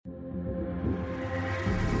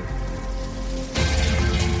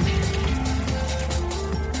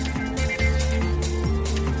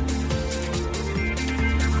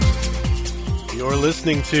You're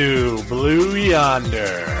listening to Blue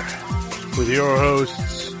Yonder with your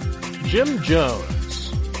hosts, Jim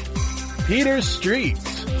Jones, Peter Street.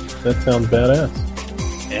 That sounds badass.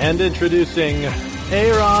 And introducing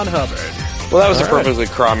Aaron Hubbard. Well, that was a perfectly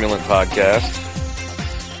cromulent podcast.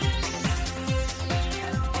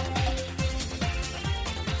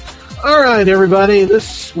 All right, everybody.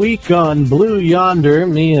 This week on Blue Yonder,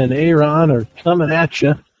 me and Aaron are coming at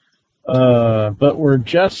you. But we're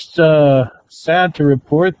just sad to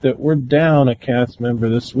report that we're down a cast member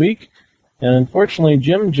this week. And unfortunately,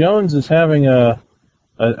 Jim Jones is having a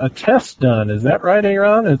test done. Is that right,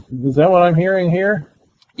 Aaron? Is that what I'm hearing here?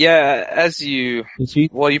 Yeah, you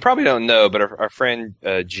probably don't know, but our friend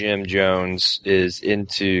Jim Jones is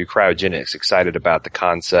into cryogenics, excited about the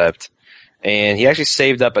concept. And he actually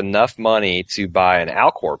saved up enough money to buy an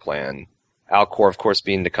Alcor plan. Alcor, of course,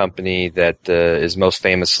 being the company that is most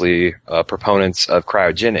famously proponents of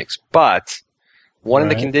cryogenics. But one of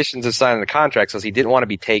the conditions of signing the contract says he didn't want to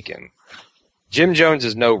be taken. Jim Jones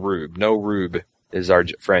is no Rube. No Rube is our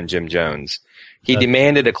friend Jim Jones. He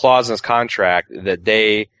demanded a clause in his contract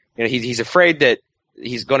that he's afraid that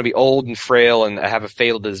he's going to be old and frail and have a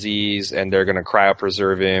fatal disease, and they're going to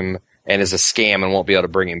cryopreserve him, and is a scam and won't be able to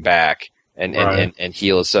bring him back. And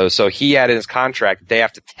heal us. So he had in his contract, they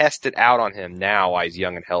have to test it out on him now while he's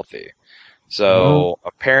young and healthy. So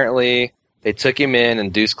apparently they took him in,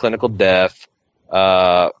 induced clinical death,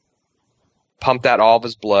 pumped out all of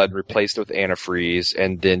his blood, replaced it with antifreeze,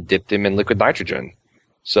 and then dipped him in liquid nitrogen.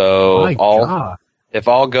 So if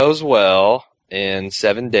all goes well, in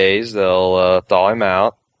 7 days they'll thaw him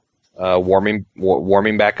out, warm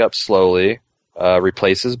him back up slowly,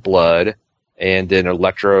 replace his blood, and then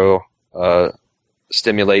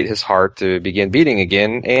stimulate his heart to begin beating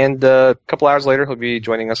again, and a couple hours later he'll be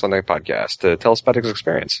joining us on the podcast to tell us about his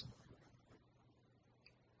experience.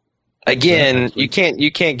 Again, you can't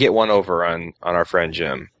get one over on our friend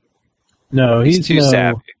Jim. No, he's too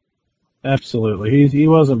savvy. Absolutely, he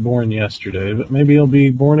wasn't born yesterday, but maybe he'll be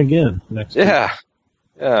born again next week. Yeah.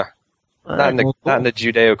 Not in the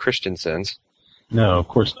Judeo-Christian sense. No, of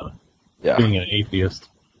course not. Yeah, being an atheist.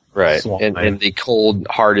 Right, and the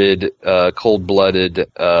cold-hearted,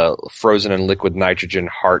 cold-blooded, frozen in liquid nitrogen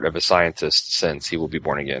heart of a scientist sense, he will be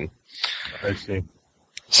born again. I see.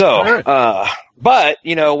 So, but,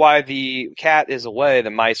 while the cat is away, the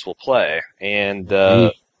mice will play. And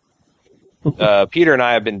Peter and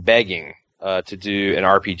I have been begging to do an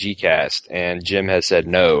RPG cast, and Jim has said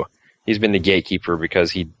no. He's been the gatekeeper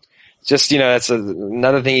because he just, that's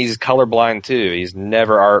another thing, he's colorblind too. He's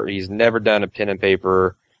never done a pen and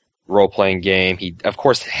paper role-playing game. He, of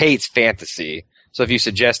course, hates fantasy. So if you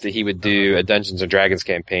suggested he would do a Dungeons & Dragons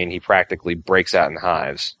campaign, he practically breaks out in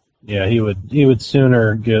hives. Yeah, he would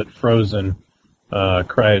sooner get frozen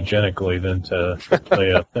cryogenically than to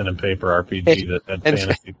play a pen and paper RPG that had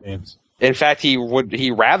fantasy themes. In fact, he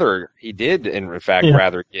did rather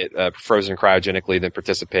get frozen cryogenically than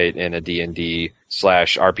participate in a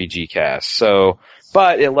D&D/RPG cast. So,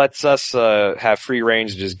 but it lets us have free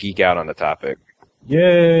range to just geek out on the topic.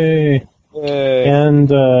 Yay! And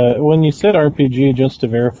when you said RPG, just to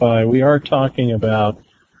verify, we are talking about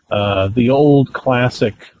the old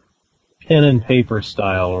classic pen and paper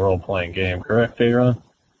style role-playing game, correct, Aaron?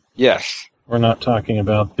 Yes. We're not talking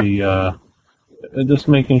about the... just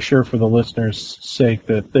making sure for the listeners' sake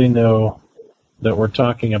that they know that we're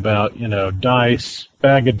talking about, dice,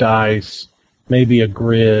 bag of dice, maybe a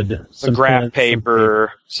grid, some graph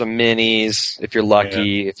paper, some minis, if you're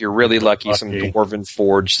lucky. If you're really lucky, some Dwarven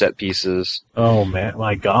Forge set pieces. Oh, man,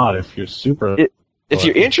 my God, if you're super... If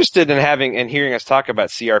you're interested in having and hearing us talk about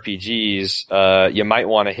CRPGs, you might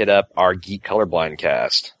want to hit up our Geek Colorblind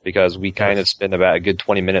cast, because we kind of spend about a good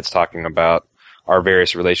 20 minutes talking about our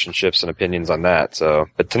various relationships and opinions on that. So,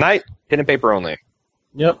 but tonight, pen and paper only.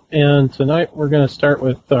 Yep, and tonight we're going to start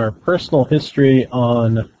with our personal history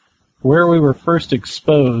on where we were first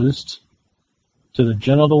exposed to the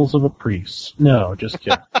genitals of a priest. No, just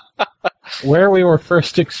kidding. Where we were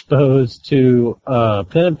first exposed to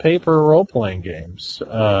pen and paper role-playing games.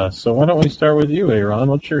 So why don't we start with you, Aaron?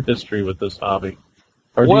 What's your history with this hobby?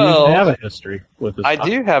 Or do you even have a history with this hobby? I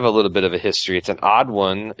do have a little bit of a history. It's an odd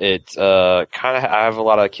one. I have a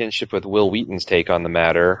lot of kinship with Will Wheaton's take on the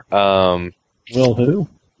matter. Will who?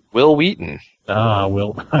 Will Wheaton.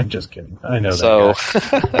 Will. I'm just kidding. I know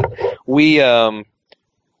that guy. We,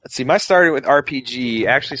 let's see, my started with RPG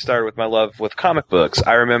actually started with my love with comic books.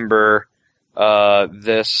 I remember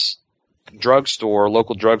this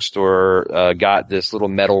local drugstore, got this little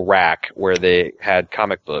metal rack where they had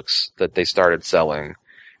comic books that they started selling.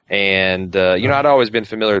 And, I'd always been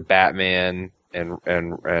familiar with Batman,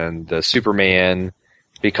 and the Superman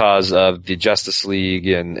because of the Justice League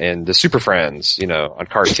and the Super Friends, on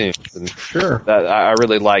cartoons. And sure. I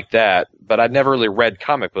really liked that, but I'd never really read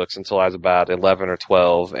comic books until I was about 11 or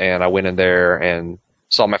 12, and I went in there and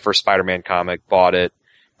saw my first Spider-Man comic, bought it,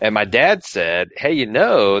 and my dad said, "Hey,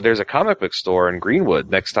 there's a comic book store in Greenwood.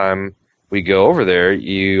 Next time we go over there,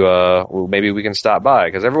 maybe we can stop by."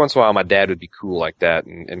 Because every once in a while, my dad would be cool like that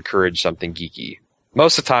and encourage something geeky.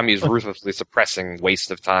 Most of the time, he was ruthlessly suppressing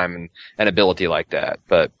waste of time and ability like that.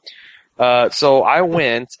 But so I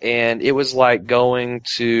went, and it was like going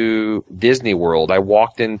to Disney World. I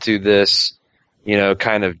walked into this,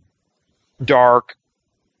 kind of dark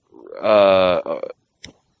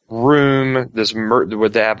room, where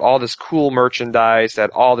they have all this cool merchandise, they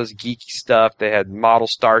had all this geeky stuff, they had model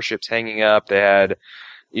starships hanging up, they had,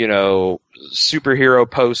 superhero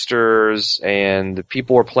posters, and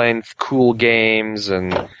people were playing cool games,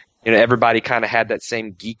 and, everybody kind of had that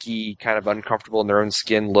same geeky, kind of uncomfortable in their own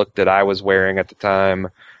skin look that I was wearing at the time.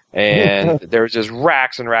 And there was just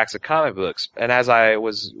racks and racks of comic books. And as I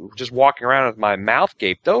was just walking around with my mouth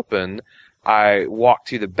gaped open, I walked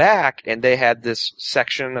to the back, and they had this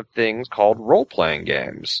section of things called role-playing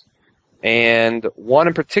games. And one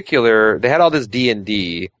in particular, they had all this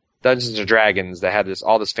D&D, Dungeons and Dragons, that had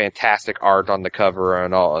all this fantastic art on the cover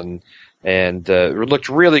and all, and it looked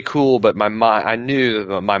really cool, but I knew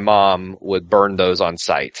that my mom would burn those on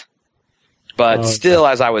sight. But still,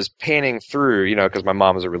 as I was panning through, because my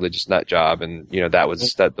mom was a religious nut job, and,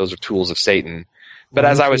 those are tools of Satan. But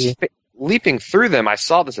as I was leaping through them, I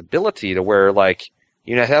saw this ability to where, I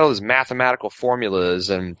had all these mathematical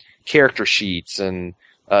formulas and character sheets and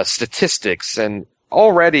statistics, and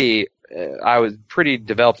already I was pretty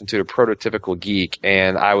developed into a prototypical geek,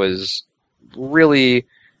 and I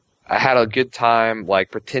had a good time,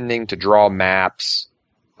 pretending to draw maps,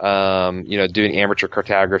 doing amateur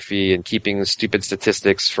cartography and keeping stupid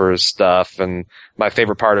statistics for stuff. And my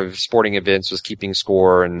favorite part of sporting events was keeping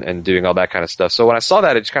score and doing all that kind of stuff. So when I saw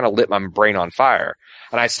that, it just kind of lit my brain on fire.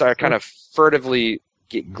 And I started kind of furtively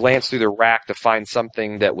glance through the rack to find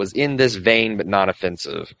something that was in this vein but not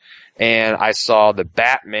offensive. And I saw the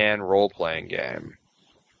Batman role-playing game.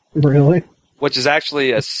 Really? Which is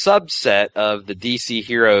actually a subset of the DC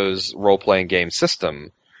Heroes role-playing game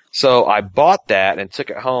system. So I bought that and took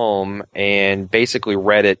it home and basically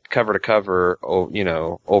read it cover to cover,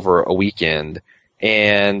 over a weekend.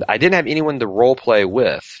 And I didn't have anyone to role play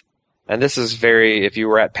with. And this is if you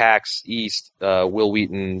were at PAX East, Will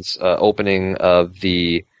Wheaton's opening of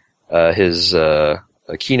his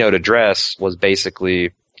keynote address was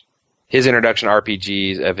basically his introduction to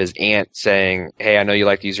RPGs, of his aunt saying, "Hey, I know you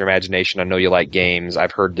like to use your imagination. I know you like games.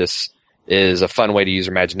 I've heard this is a fun way to use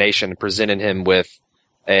your imagination," and presented him with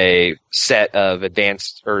a set of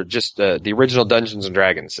advanced, or just the original Dungeons and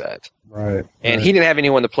Dragons set. Right. And he didn't have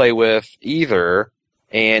anyone to play with either.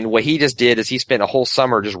 And what he just did is he spent a whole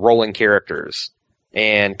summer just rolling characters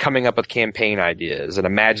and coming up with campaign ideas and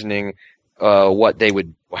imagining how they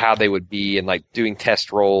would be, and doing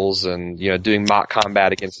test rolls and, doing mock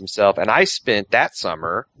combat against himself. And I spent that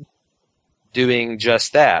summer doing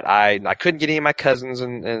just that. I couldn't get any of my cousins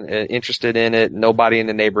and interested in it. Nobody in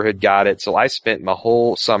the neighborhood got it. So I spent my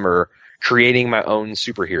whole summer creating my own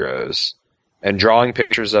superheroes and drawing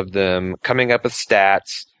pictures of them, coming up with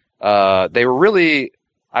stats.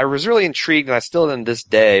 I was really intrigued, and I still am this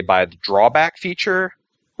day, by the drawback feature,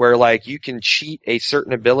 where you can cheat a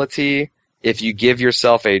certain ability if you give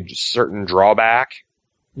yourself a certain drawback.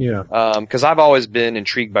 Yeah. Because I've always been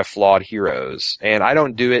intrigued by flawed heroes, and I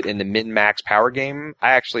don't do it in the min-max power game.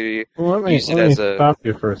 I actually let me stop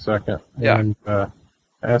you for a second and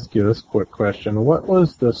ask you this quick question. What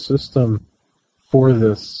was the system for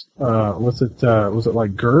this? Was it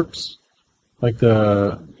like GURPS, like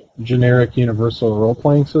the generic universal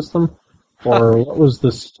role-playing system, or what was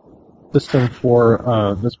this system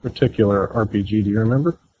for this particular RPG? Do you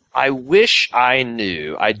remember? I wish I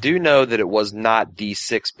knew. I do know that it was not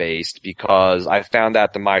D6 based, because I found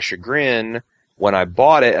out to my chagrin when I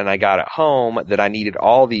bought it and I got it home that I needed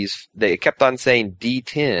all these. They kept on saying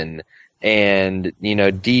D10 and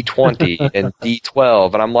D20 and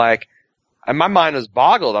D12, and I'm like, and my mind was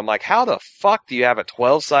boggled. I'm like, how the fuck do you have a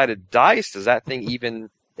 12-sided dice? Does that thing even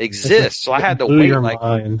exist? So I had to wait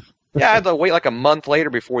I had to wait a month later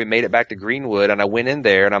before we made it back to Greenwood, and I went in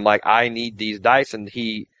there and I'm like, I need these dice, and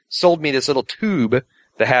he sold me this little tube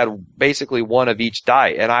that had basically one of each die,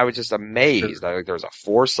 and I was just amazed. There was a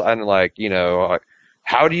 4-sided,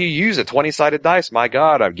 how do you use a 20-sided dice? My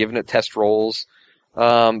God, I've given it test rolls.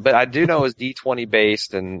 But I do know it was D20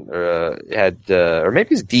 based, and or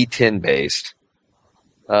maybe it's D10 based.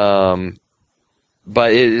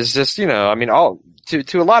 But it is just, I mean,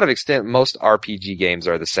 to a lot of extent, most RPG games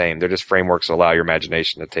are the same. They're just frameworks that allow your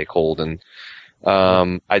imagination to take hold. And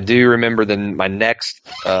I do remember my next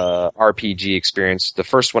RPG experience, the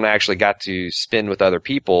first one I actually got to spend with other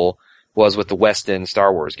people, was with the West End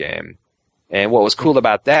Star Wars game. And what was cool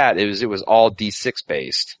about that is it was all D6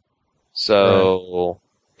 based. So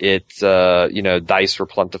dice were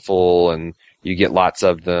plentiful and you get lots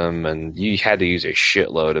of them, and you had to use a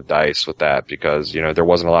shitload of dice with that because, there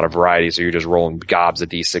wasn't a lot of variety, so you're just rolling gobs of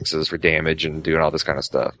D6s for damage and doing all this kind of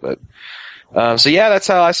stuff. But that's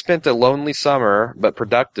how I spent a lonely summer, but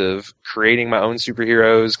productive, creating my own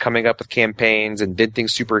superheroes, coming up with campaigns, inventing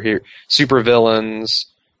super villains,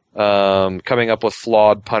 coming up with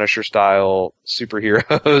flawed Punisher-style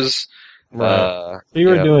superheroes. Right. So you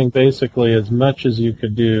were doing basically as much as you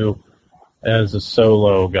could do as a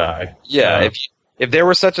solo guy. Yeah, if there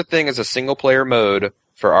was such a thing as a single-player mode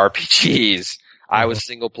for RPGs, I was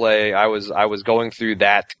single play. I was going through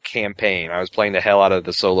that campaign. I was playing the hell out of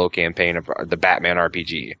the solo campaign of the Batman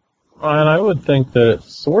RPG. And I would think that it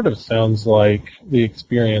sort of sounds like the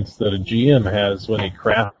experience that a GM has when he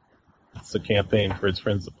crafts a campaign for his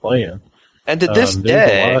friends to play in. And to this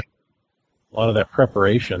day, a lot of that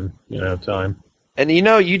preparation, time. And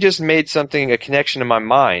you just made a connection in my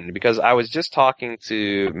mind, because I was just talking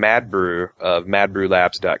to Mad Brew of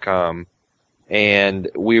madbrewlabs.com, and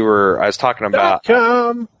I was talking about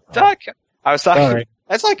 .com. I was talking. Sorry.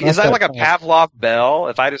 That's like, is that like a Pavlov bell?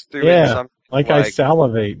 If I just threw in something like I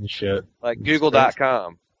salivate and shit. Like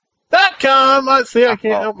Google.com. .com. I can't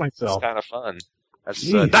help myself. It's kind of fun.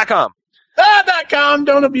 That's .com. .com.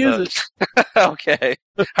 Don't abuse it. Okay.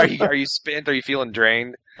 Are you spent? Are you feeling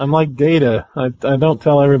drained? I'm like Data. I don't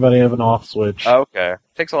tell everybody I have an off switch. Okay.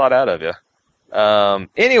 Takes a lot out of you.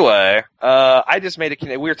 Anyway, I just made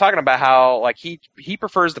we were talking about how, like, he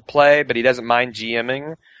prefers to play, but he doesn't mind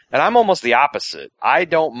GMing. And I'm almost the opposite. I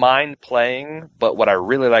don't mind playing, but what I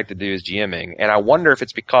really like to do is GMing. And I wonder if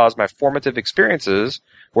it's because my formative experiences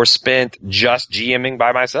were spent just GMing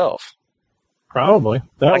by myself. Probably.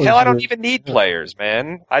 I don't even need players,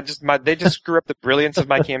 man. They just screw up the brilliance of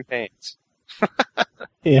my campaigns.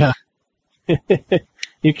 Yeah.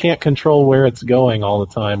 You can't control where it's going all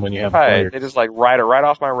the time when you have players. They just ride it right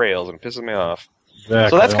off my rails and pissing me off. Exactly.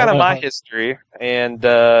 So that's kind of my history. And,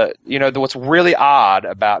 what's really odd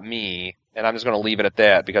about me, and I'm just going to leave it at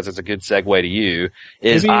that because it's a good segue to you,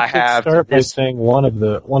 is Maybe you start by saying one of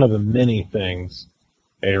the many things,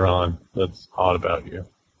 Aaron, that's odd about you.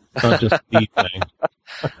 Not just the thing.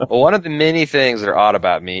 Well, one of the many things that are odd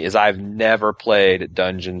about me is I've never played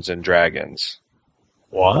Dungeons and Dragons.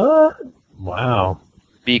 What? Wow.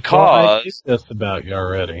 Because I knew this about you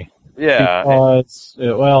already. Yeah. Because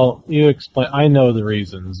you explain. I know the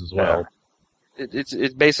reasons as well. It's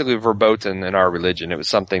basically verboten in our religion. It was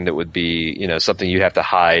something that would be, something you have to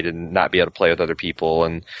hide and not be able to play with other people.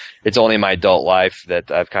 And it's only in my adult life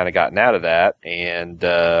that I've kind of gotten out of that, and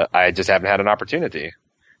I just haven't had an opportunity.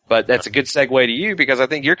 But that's a good segue to you, because I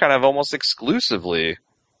think you're kind of almost exclusively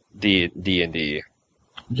D&D.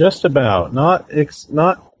 Just about. Not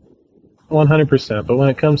 100%, but when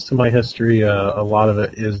it comes to my history, a lot of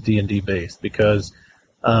it is D&D based, because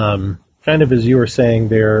kind of as you were saying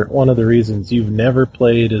there, one of the reasons you've never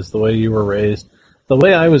played is the way you were raised. The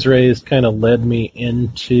way I was raised kind of led me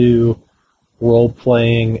into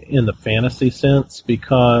role-playing in the fantasy sense,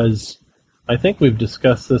 because I think we've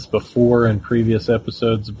discussed this before in previous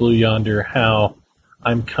episodes of Blue Yonder, how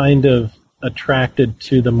I'm kind of attracted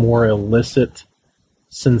to the more illicit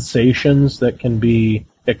sensations that can be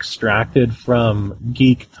extracted from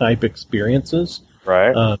geek-type experiences,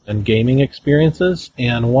 right? And gaming experiences.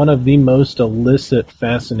 And one of the most illicit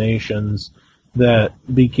fascinations that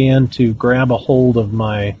began to grab a hold of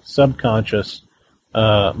my subconscious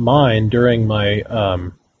mind during my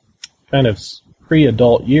kind of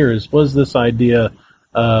pre-adult years was this idea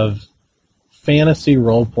of fantasy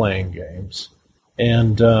role-playing games,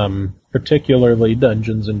 and particularly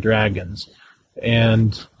Dungeons and Dragons.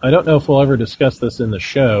 And I don't know if we'll ever discuss this in the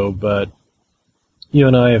show, but you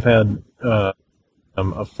and I have had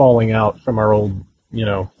a falling out from our old,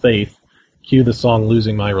 faith. Cue the song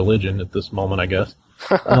 "Losing My Religion" at this moment, I guess.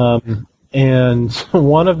 And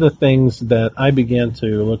one of the things that I began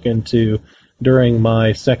to look into during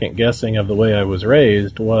my second guessing of the way I was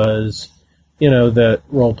raised was, that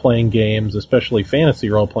role-playing games, especially fantasy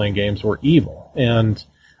role-playing games, were evil. And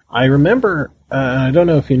I remember, I don't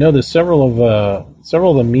know if you know this, several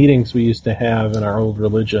of the meetings we used to have in our old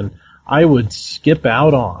religion, I would skip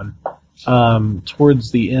out on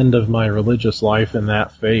towards the end of my religious life in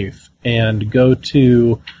that faith, and go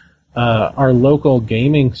to our local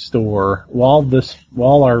gaming store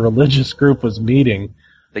while our religious group was meeting.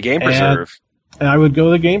 The Game Preserve. And I would go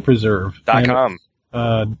to the Game Preserve. .com.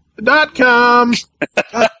 .com.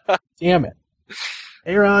 God damn it.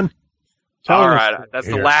 Aaron. All right. That's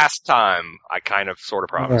the last time. I kind of sort of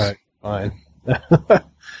promise. All right. Fine.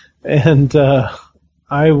 And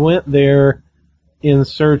I went there in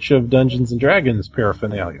search of Dungeons and Dragons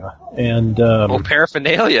paraphernalia. And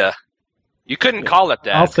paraphernalia. You couldn't call it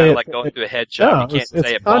that. It's kind of like going to a head shop. You can't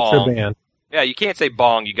say it contraband. Bong. Yeah, you can't say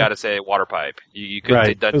bong. You got to say water pipe. You couldn't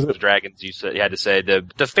say Dungeons and Dragons. You had to say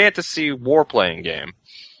the fantasy war playing game.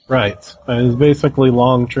 Right. It was basically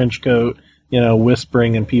long trench coat,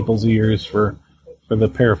 whispering in people's ears for the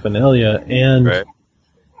paraphernalia, and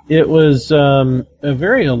it was a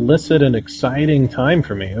very illicit and exciting time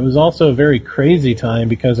for me. It was also a very crazy time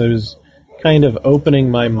because I was kind of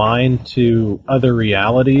opening my mind to other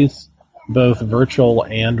realities, both virtual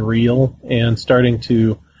and real, and starting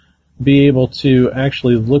to be able to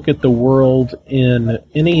actually look at the world in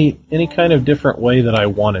any kind of different way that I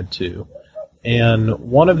wanted to. And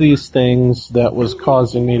one of these things that was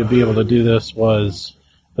causing me to be able to do this was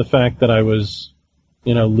the fact that I was,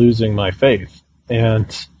 losing my faith. And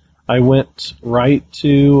I went right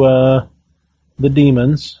to the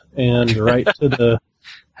demons and right to the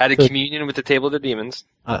had a communion with the Table of the Demons.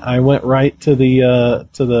 I went right to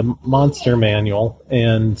the monster manual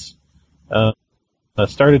and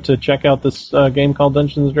started to check out this game called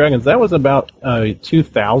Dungeons and Dragons. That was about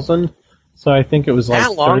 2000, so I think it was like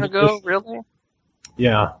that long ago, really?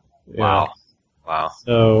 Yeah. Wow.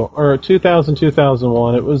 So, or 2000,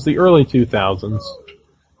 2001. It was the early 2000s,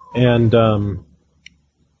 and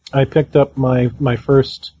I picked up my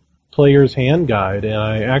first player's hand guide, and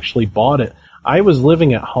I actually bought it. I was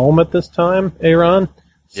living at home at this time, Aaron,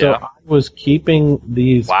 so I was keeping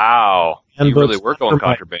these. Wow, you really were going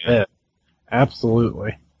contraband.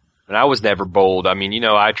 Absolutely. And I was never bold. I mean,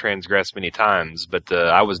 I transgressed many times, but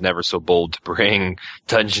I was never so bold to bring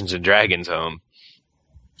Dungeons and Dragons home.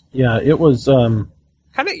 Yeah, it was kind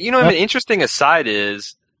of. An interesting aside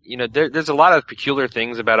is, there's a lot of peculiar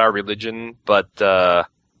things about our religion, but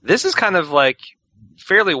this is kind of like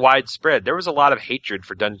fairly widespread. There was a lot of hatred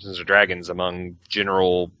for Dungeons and Dragons among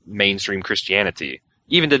general mainstream Christianity,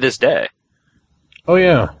 even to this day. Oh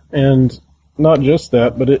yeah, and not just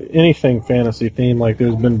that, but anything fantasy themed. Like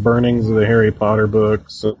there's been burnings of the Harry Potter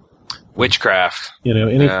books, witchcraft.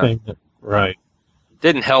 Anything. Yeah. Right.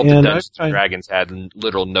 Didn't help that Dungeons and Dragons had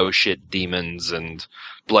literal no-shit demons and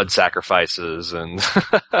blood sacrifices and...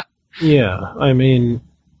 Yeah, I mean,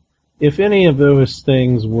 if any of those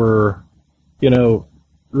things were,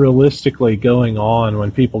 realistically going on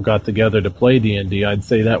when people got together to play D&D, I'd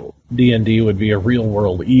say that D&D would be a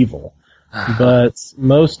real-world evil. But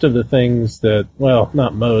most of the things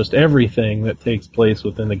not most, everything that takes place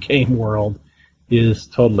within the game world is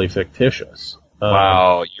totally fictitious.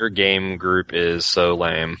 Wow, your game group is so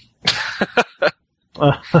lame.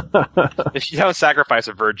 If you don't sacrifice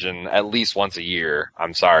a virgin at least once a year,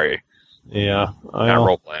 I'm sorry. Yeah. Not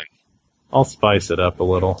role-playing. I'll spice it up a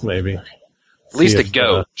little, maybe. At least a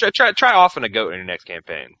goat. Try offing a goat in your next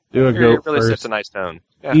campaign. Do a goat It really first. sets a nice tone.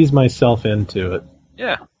 Yeah. Ease myself into it.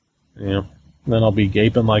 Yeah. Yeah. Then I'll be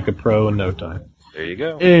gaping like a pro in no time. There you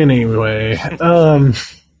go. Anyway, .com.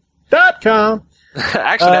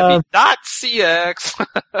 Actually, that'd be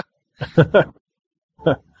 .cx.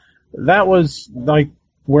 That was like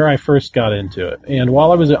where I first got into it. And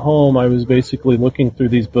while I was at home, I was basically looking through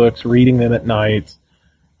these books, reading them at night,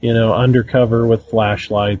 undercover with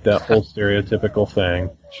flashlight, that whole stereotypical thing.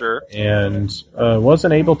 Sure. And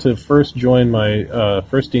wasn't able to first join my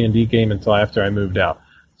first D&D game until after I moved out.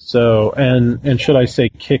 So, and should I say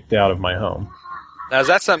kicked out of my home. Now, is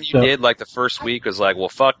that something you did like the first week? Was like, well,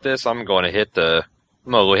 fuck this, I'm going to hit the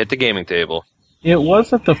gaming table. It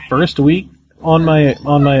wasn't the first week on my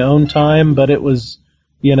own time, but it was,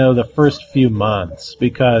 the first few months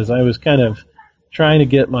because I was kind of trying to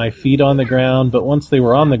get my feet on the ground. But once they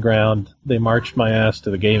were on the ground, they marched my ass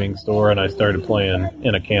to the gaming store and I started playing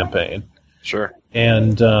in a campaign. Sure.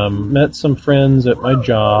 And met some friends at my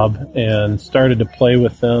job and started to play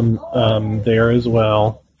with them there as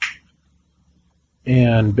well.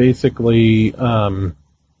 And basically,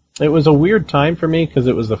 it was a weird time for me because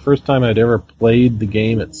it was the first time I'd ever played the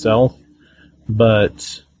game itself.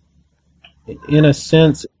 But in a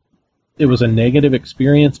sense, it was a negative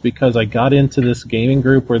experience because I got into this gaming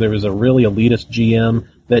group where there was a really elitist GM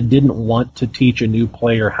that didn't want to teach a new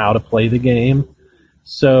player how to play the game.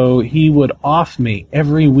 So he would off me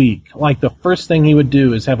every week. Like the first thing he would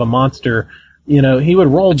do is have a monster, he would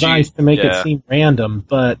roll dice to make it seem random,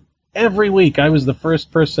 but every week I was the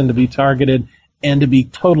first person to be targeted and to be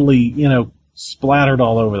totally, splattered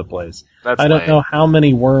all over the place. I don't know how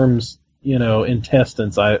many worms,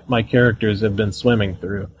 intestines my characters have been swimming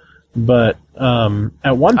through. But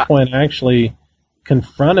at one point I actually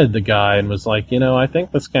confronted the guy and was like, I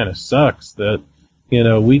think this kind of sucks that,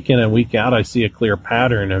 week in and week out I see a clear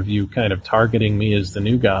pattern of you kind of targeting me as the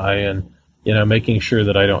new guy and, making sure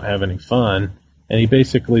that I don't have any fun. And he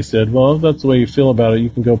basically said, well, if that's the way you feel about it, you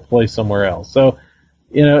can go play somewhere else. So,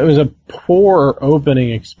 it was a poor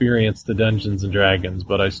opening experience to Dungeons & Dragons,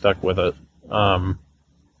 but I stuck with it. And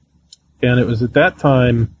it was at that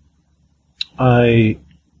time I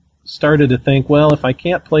started to think, well, if I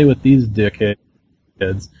can't play with these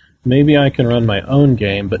dickheads, maybe I can run my own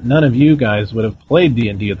game, but none of you guys would have played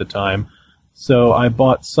D&D at the time. So I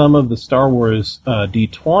bought some of the Star Wars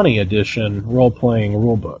D20 edition role-playing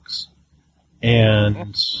rulebooks.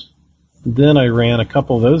 And then I ran a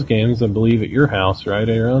couple of those games, I believe, at your house, right,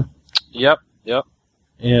 Aaron? Yep.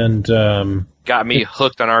 And got me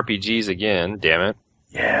hooked on RPGs again, damn it.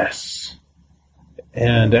 Yes.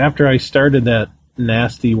 And after I started that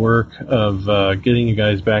nasty work of getting you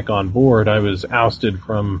guys back on board, I was ousted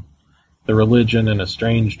from the religion and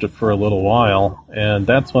estranged for a little while, and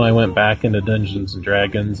that's when I went back into Dungeons &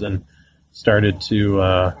 Dragons and started to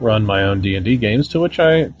run my own D&D games, to which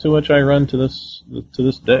I run to this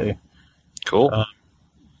day. Cool.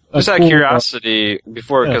 Just out of curiosity, because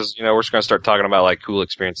we're just going to start talking about like cool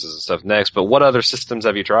experiences and stuff next. But what other systems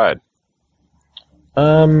have you tried?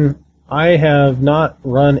 I have not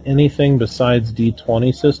run anything besides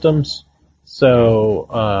D20 systems. So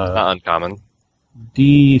not uncommon.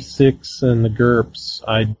 D6 and the GURPS,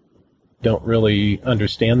 I don't really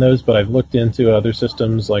understand those, but I've looked into other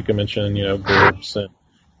systems, like I mentioned, GURPS and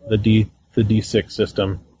the D6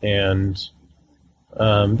 system, and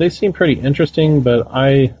they seem pretty interesting, but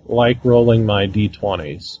I like rolling my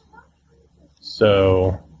D20s.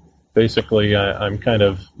 So basically, I'm kind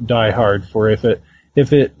of diehard for if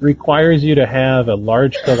it requires you to have a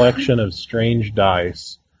large collection of strange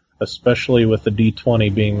dice, especially with the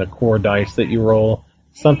D20 being the core dice that you roll,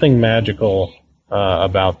 something magical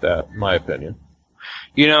about that, in my opinion.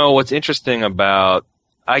 What's interesting about,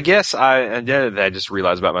 I guess I just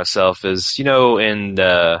realized about myself is, in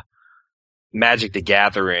the Magic the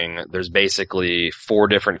Gathering, there's basically 4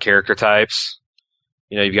 different character types.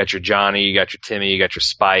 You've got your Johnny, you got your Timmy, you got your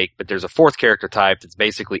Spike, but there's a 4th character type that's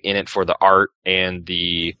basically in it for the art and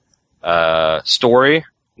the story,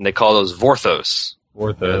 and they call those Vorthos.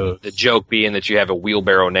 The joke being that you have a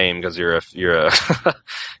wheelbarrow name because you're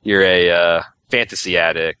a fantasy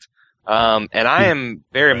addict. And I am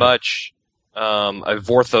very much a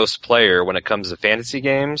Vorthos player when it comes to fantasy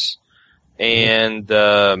games. And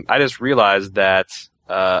I just realized that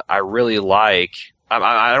I really like.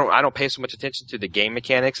 I don't pay so much attention to the game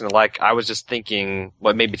mechanics, and I was just thinking.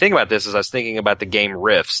 What made me think about this is I was thinking about the game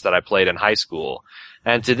Rifts that I played in high school,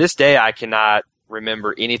 and to this day I cannot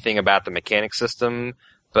remember anything about the mechanic system,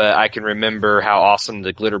 but I can remember how awesome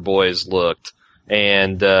the Glitter Boys looked,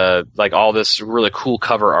 and all this really cool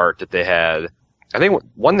cover art that they had. I think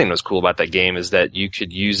one thing that was cool about that game is that you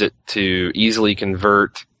could use it to easily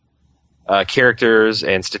convert characters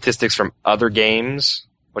and statistics from other games,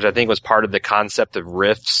 which I think was part of the concept of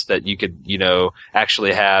Rifts, that you could,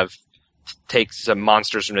 actually take some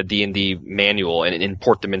monsters from the D&D manual and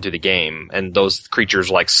import them into the game, and those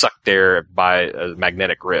creatures sucked there by a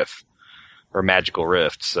magnetic rift or magical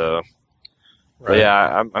rift. So, right.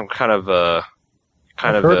 Yeah, I'm kind of a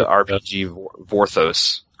RPG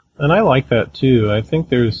Vorthos, and I like that too. I think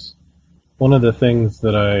there's one of the things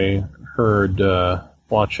that I heard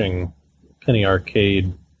watching Penny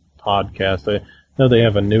Arcade podcast. I know they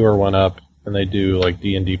have a newer one up, and they do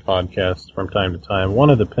D&D podcasts from time to time. One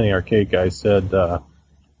of the Penny Arcade guys said,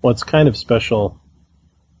 what's kind of special,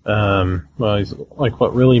 he's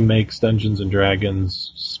what really makes Dungeons &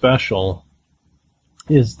 Dragons special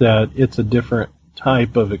is that it's a different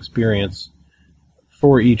type of experience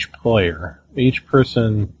for each player. Each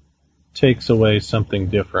person takes away something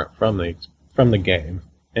different from the game.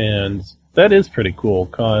 And that is pretty cool,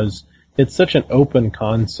 because it's such an open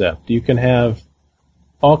concept. You can have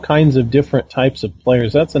all kinds of different types of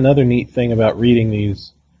players. That's another neat thing about reading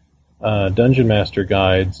these Dungeon Master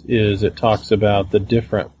guides, is it talks about the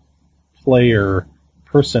different player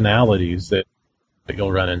personalities that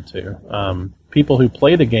you'll run into. People who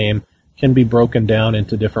play the game can be broken down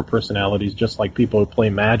into different personalities, just like people who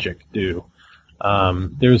play Magic do.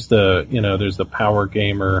 There's the power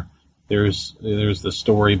gamer. There's the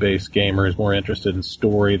story-based gamer who's more interested in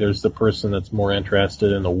story. There's the person that's more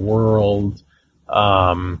interested in the world.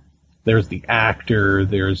 there's the actor,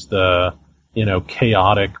 there's the,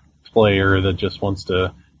 chaotic player that just wants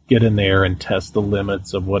to get in there and test the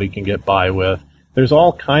limits of what he can get by with. There's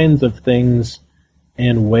all kinds of things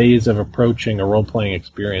and ways of approaching a role-playing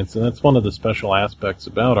experience, and that's one of the special aspects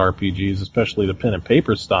about RPGs, especially the pen and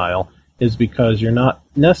paper style, is because you're not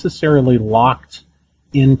necessarily locked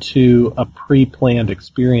into a pre-planned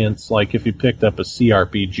experience like if you picked up a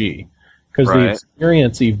CRPG. Because the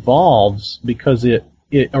experience evolves because it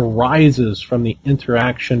arises from the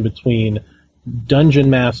interaction between dungeon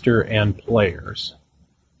master and players.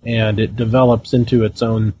 And it develops into its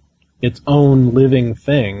own living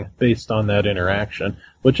thing based on that interaction,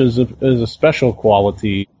 which is a special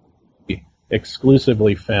quality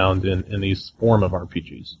exclusively found in these form of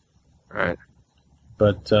RPGs. Right.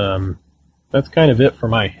 But that's kind of it for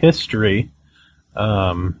my history.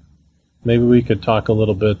 Maybe we could talk a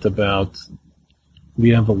little bit about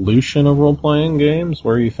the evolution of role-playing games,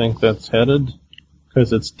 where you think that's headed,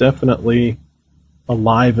 because it's definitely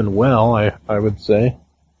alive and well, I would say.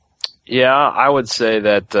 Yeah, I would say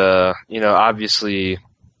that, obviously...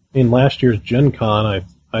 In last year's Gen Con,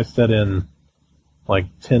 I set in like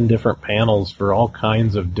 10 different panels for all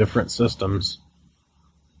kinds of different systems.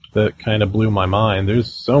 That kind of blew my mind.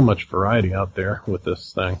 There's so much variety out there with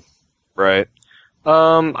this thing. Right.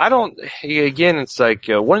 It's like,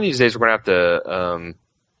 one of these days we're going to have to,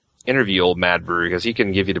 interview old Mad Brew, because he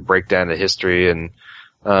can give you the breakdown of history, and,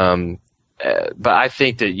 but I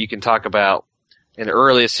think that you can talk about in the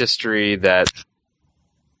earliest history that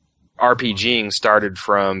RPGing started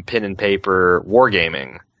from pen and paper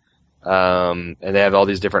wargaming. And they have all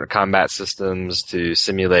these different combat systems to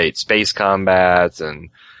simulate space combat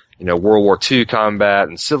and, World War II combat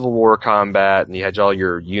and Civil War combat, and you had all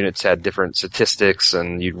your units had different statistics,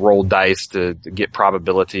 and you'd roll dice to get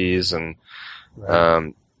probabilities, and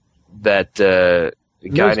that guy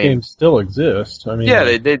those games still exist. I mean, yeah,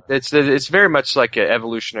 it's very much like an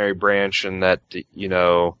evolutionary branch, in that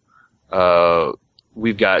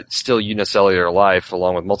we've got still unicellular life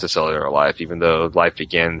along with multicellular life, even though life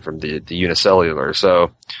began from the unicellular.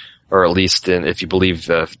 So. Or at least if you believe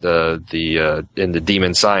in the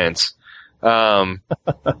demon science. But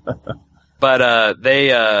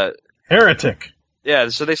they heretic. Yeah,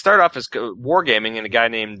 so they start off as wargaming, and a guy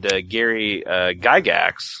named Gary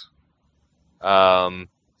Gygax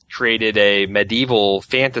created a medieval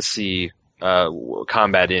fantasy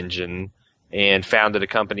combat engine and founded a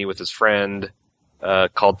company with his friend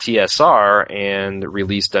called TSR and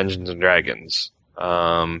released Dungeons and Dragons,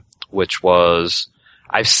 which was...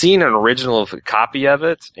 I've seen an original copy of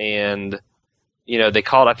it, and, they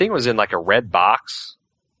called, I think it was in like a red box,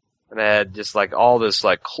 and it had just like all this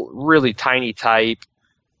like really tiny type,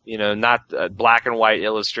 not black and white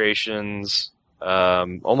illustrations,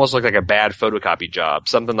 almost looked like a bad photocopy job,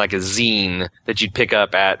 something like a zine that you'd pick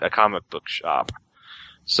up at a comic book shop.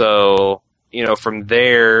 So, from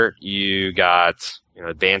there you got,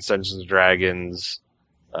 Advanced Dungeons and Dragons,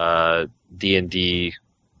 D&D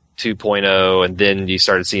 2.0, and then you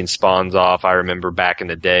started seeing spawns off. I remember back in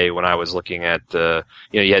the day when I was looking at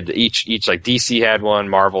you had each like DC had one,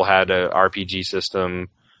 Marvel had a RPG system,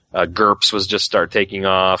 GURPS was just start taking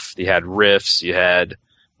off. You had Rifts, you had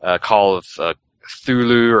Call of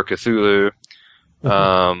Cthulhu or Cthulhu,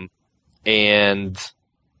 and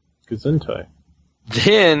Gesundheit.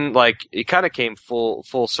 Then, like, it kind of came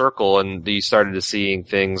full circle, and you started to seeing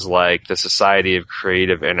things like the Society of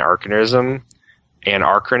Creative Anachronism, and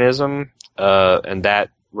that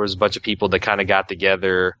was a bunch of people that kind of got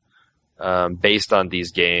together based on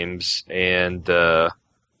these games, and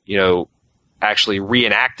actually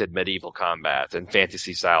reenacted medieval combat and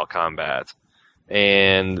fantasy style combat.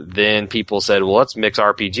 And then people said, well, let's mix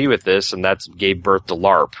RPG with this, and that gave birth to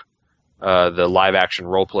LARP, the live action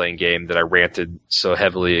role playing game that I ranted so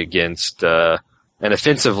heavily against and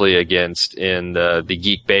offensively against in the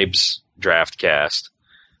Geek Babes draft cast.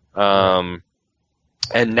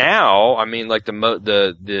 And now, I mean, like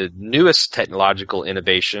the newest technological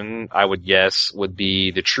innovation, I would guess, would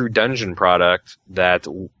be the True Dungeon product that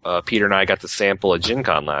Peter and I got to sample at Gen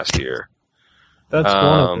Con last year.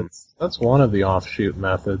 That's one of the offshoot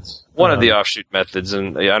methods. One of the offshoot methods,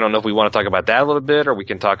 and I don't know if we want to talk about that a little bit, or we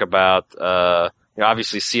can talk about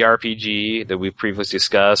obviously CRPG that we've previously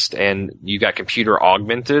discussed, and you got computer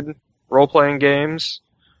augmented role playing games.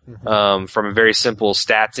 From a very simple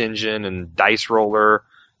stats engine and dice roller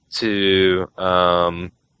to,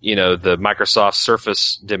 the Microsoft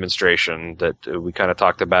Surface demonstration that we kind of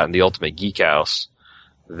talked about in the Ultimate Geek House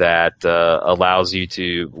that allows you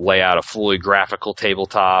to lay out a fully graphical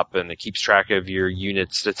tabletop, and it keeps track of your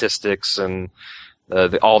unit statistics and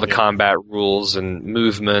all the combat rules and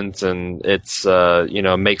movement, and it's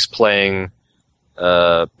makes playing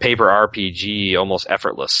paper RPG almost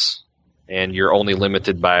effortless. And you're only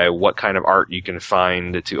limited by what kind of art you can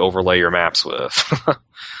find to overlay your maps with.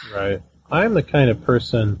 Right. I'm the kind of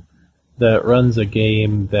person that runs a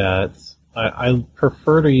game that I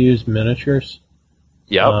prefer to use miniatures.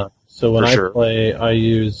 Yeah. So when I play, I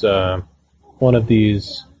use one of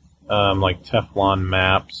these like Teflon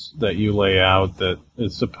maps that you lay out that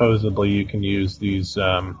is supposedly you can use these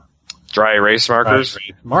dry erase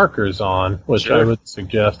markers on, which I would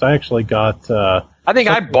suggest. I actually got... I think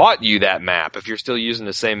I bought you that map, if you're still using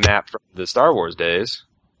the same map from the Star Wars days.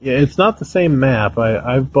 Yeah, it's not the same map.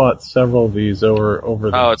 I've bought several of these over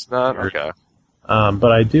the... Oh, it's not? Okay.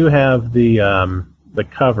 But I do have the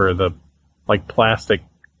cover, the like plastic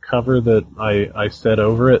cover that I set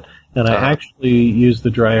over it, and I actually use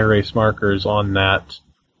the dry erase markers on that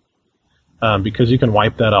because you can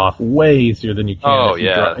wipe that off way easier than you can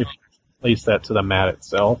if you place that to the mat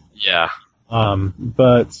itself. Yeah.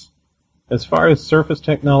 But as far as surface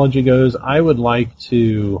technology goes, I would like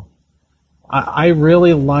to... I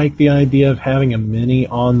really like the idea of having a mini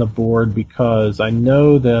on the board because I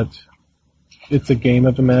know that it's a game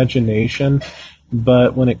of imagination,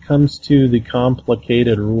 but when it comes to the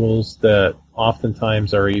complicated rules that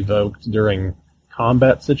oftentimes are evoked during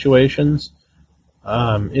combat situations,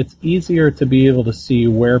 it's easier to be able to see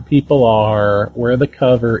where people are, where the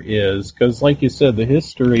cover is, because like you said, the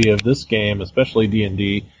history of this game, especially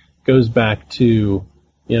D&D, goes back to,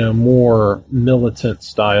 more militant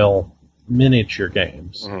style miniature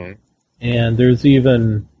games. Mm-hmm. And there's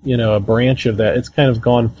even, a branch of that. It's kind of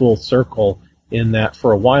gone full circle in that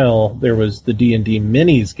for a while there was the D&D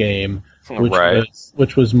minis game,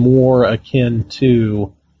 which was more akin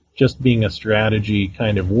to just being a strategy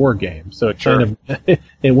kind of war game. So it kind of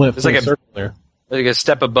it went full circle there. Like a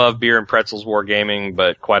step above Beer and Pretzels wargaming,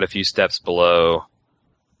 but quite a few steps below,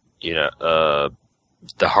 the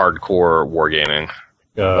hardcore wargaming,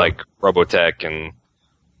 like Robotech and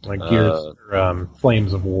like Gears,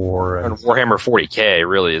 Flames of War, and Warhammer 40K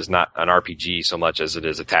really is not an RPG so much as it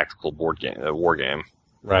is a tactical board game, a war game.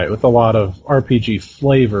 Right, with a lot of RPG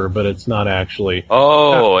flavor, but it's not actually.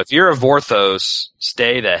 Oh, if you're a Vorthos,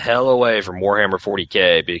 stay the hell away from Warhammer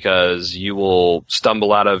 40K because you will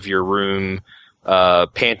stumble out of your room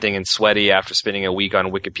panting and sweaty after spending a week on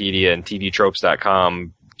Wikipedia and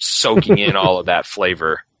TVTropes.com soaking in all of that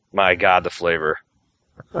flavor. My God, the flavor.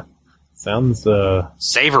 Sounds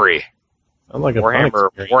savory. Sounds like a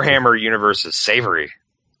Warhammer universe is savory.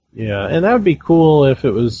 Yeah, and that would be cool if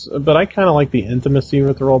it was. But I kind of like the intimacy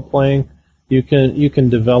with role playing. You can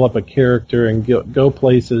develop a character and go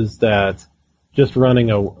places that just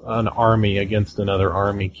running an army against another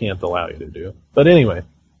army can't allow you to do. But anyway,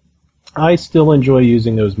 I still enjoy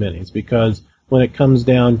using those minis because when it comes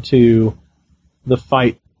down to the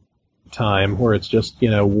fight time, where it's just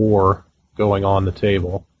war going on the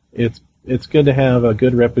table, it's good to have a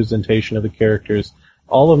good representation of the characters.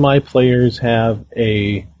 All of my players have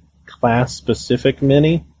a class-specific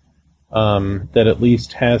mini that at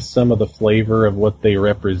least has some of the flavor of what they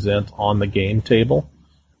represent on the game table.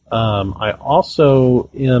 I also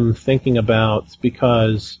am thinking about,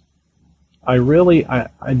 because I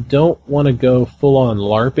don't want to go full-on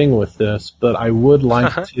LARPing with this, but I would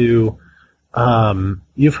like to...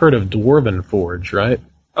 you've heard of Dwarven Forge, right?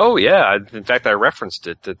 Oh, yeah. In fact, I referenced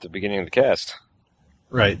it at the beginning of the cast.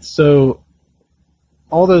 Right. So,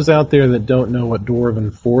 all those out there that don't know what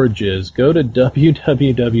Dwarven Forge is, go to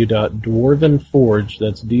www.dwarvenforge,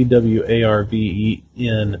 that's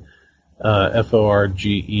DWARVEN,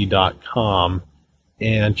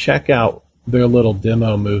 and check out their little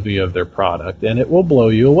demo movie of their product, and it will blow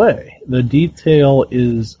you away. The detail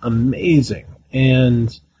is amazing,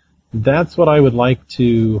 and that's what I would like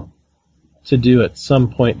to do at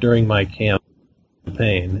some point during my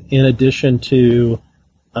campaign. In addition to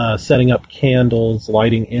setting up candles,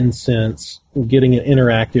 lighting incense, getting an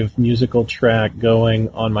interactive musical track going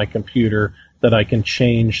on my computer that I can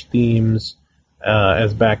change themes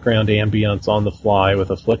as background ambience on the fly with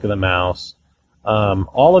a flick of the mouse.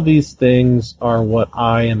 All of these things are what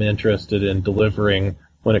I am interested in delivering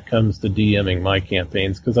when it comes to DMing my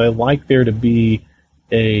campaigns, because I like there to be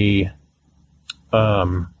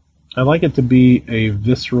I like it to be a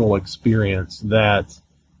visceral experience that,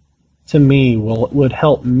 to me, would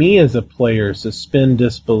help me as a player suspend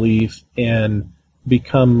disbelief and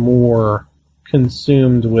become more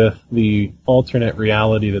consumed with the alternate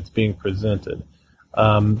reality that's being presented.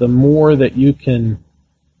 The more that you can,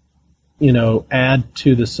 add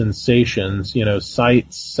to the sensations,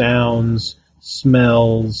 sights, sounds,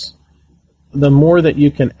 smells, the more that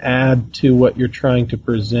you can add to what you're trying to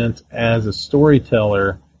present as a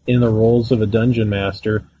storyteller in the roles of a dungeon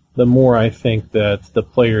master, the more I think that the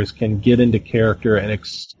players can get into character and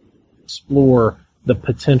explore the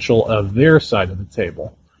potential of their side of the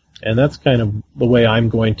table. And that's kind of the way I'm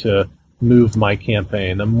going to move my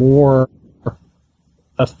campaign. The more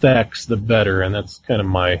effects, the better, and that's kind of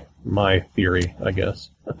my theory, I guess.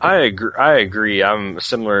 I agree. I'm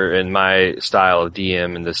similar in my style of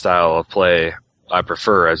DM and the style of play I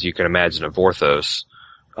prefer, as you can imagine, of Vorthos.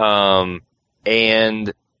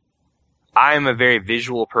 And I'm a very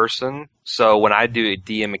visual person, so when I do a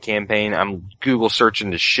DM a campaign, I'm Google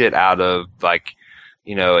searching the shit out of, like,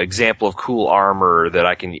 you know, example of cool armor that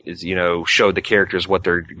I can, you know, show the characters what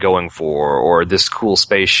they're going for, or this cool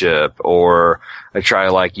spaceship, or I try,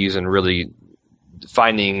 like,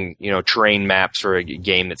 finding, you know, terrain maps for a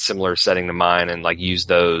game that's similar setting to mine and, like, use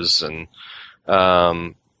those. And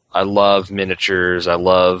I love miniatures. I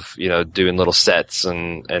love, you know, doing little sets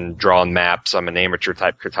and drawing maps. I'm an amateur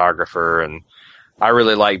type cartographer, and I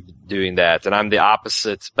really like doing that. And I'm the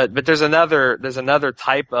opposite. But there's another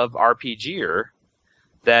type of RPGer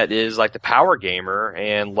that is like the power gamer,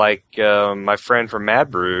 and like my friend from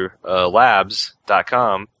MadBrew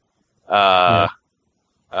Labs.com. I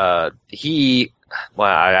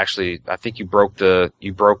think you broke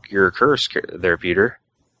your curse there, Peter.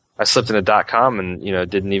 I slipped in a .com and, you know,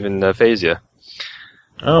 didn't even phase you.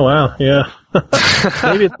 Oh wow, yeah.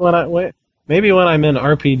 Maybe it's when I'm in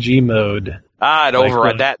RPG mode. It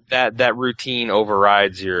override that routine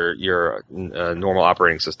overrides your normal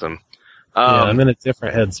operating system. Yeah, I'm in a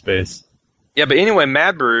different headspace. Yeah, but anyway,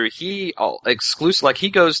 MadBrew, he exclusive, like, he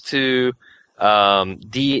goes to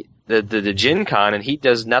the Gen Con, and he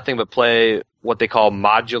does nothing but play what they call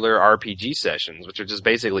modular RPG sessions, which are just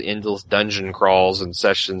basically endless dungeon crawls and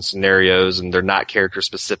session scenarios, and they're not character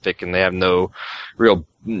specific, and they have no real,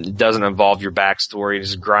 doesn't involve your backstory,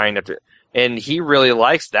 just grind after. And he really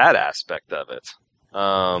likes that aspect of it.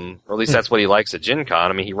 Or at least that's what he likes at Gen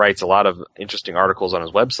Con. I mean, he writes a lot of interesting articles on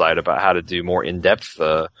his website about how to do more in-depth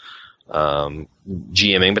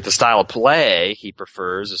GMing, but the style of play he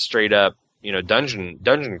prefers is straight up, you know,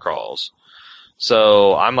 dungeon crawls.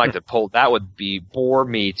 So I'm like that would bore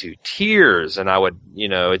me to tears, and I would, you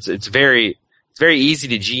know, it's very easy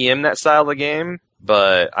to GM that style of the game,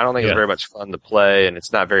 but I don't think it's very much fun to play, and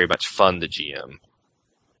it's not very much fun to GM.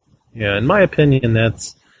 Yeah, in my opinion,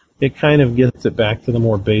 it kind of gets it back to the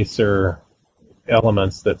more baser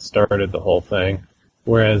elements that started the whole thing.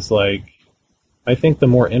 Whereas, like, I think the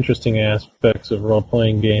more interesting aspects of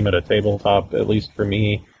role-playing game at a tabletop, at least for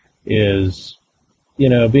me, is, you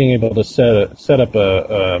know, being able to set up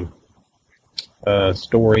a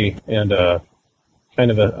story and a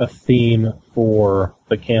kind of a theme for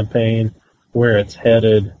the campaign, where it's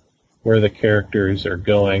headed, where the characters are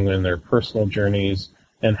going in their personal journeys,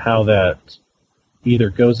 and how that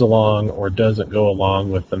either goes along or doesn't go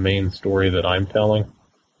along with the main story that I'm telling.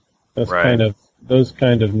 Those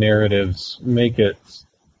kind of narratives make it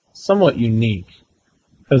somewhat unique.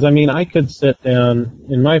 Because, I mean, I could sit down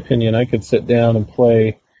and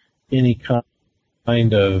play any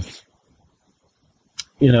kind of,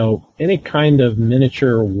 you know, any kind of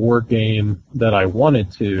miniature war game that I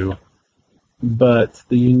wanted to, but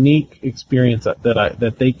the unique experience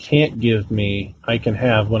that they can't give me, I can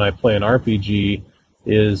have when I play an RPG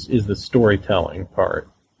is the storytelling part,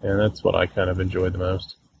 and that's what I kind of enjoy the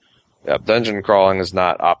most. Yeah, dungeon crawling is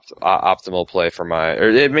not optimal play for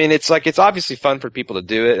I mean, it's obviously fun for people to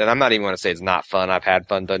do it, and I'm not even going to say it's not fun. I've had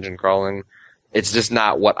fun dungeon crawling. It's just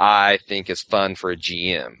not what I think is fun for a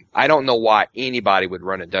GM. I don't know why anybody would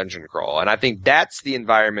run a dungeon crawl, and I think that's the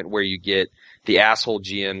environment where you get the asshole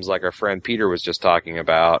GMs like our friend Peter was just talking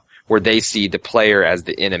about, where they see the player as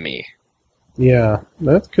the enemy. Yeah,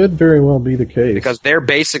 that could very well be the case. Because they're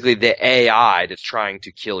basically the AI that's trying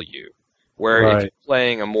to kill you. Where if you're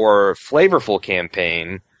playing a more flavorful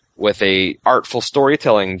campaign with a artful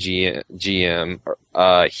storytelling GM,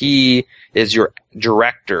 he is your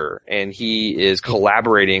director, and he is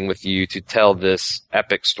collaborating with you to tell this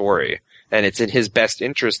epic story. And it's in his best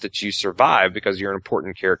interest that you survive because you're an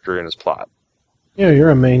important character in his plot. Yeah, you're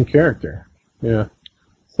a main character. Yeah.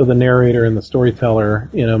 So the narrator and the storyteller,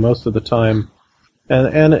 you know, most of the time,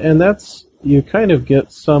 and that's, you kind of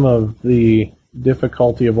get some of the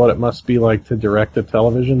difficulty of what it must be like to direct a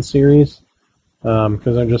television series,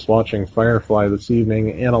 because I'm just watching Firefly this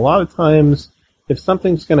evening, and a lot of times, if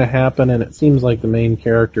something's going to happen and it seems like the main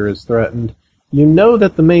character is threatened, you know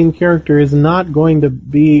that the main character is not going to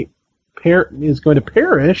is going to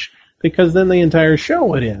perish, because then the entire show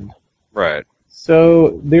would end. Right.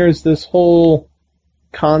 So there's this whole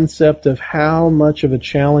concept of how much of a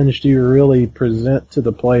challenge do you really present to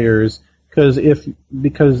the players, because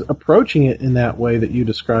approaching it in that way that you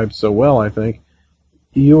described so well, I think,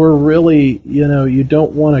 you're really, you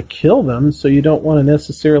don't want to kill them, so you don't want to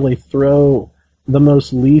necessarily throw the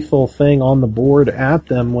most lethal thing on the board at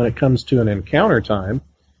them when it comes to an encounter time.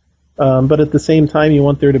 But at the same time, you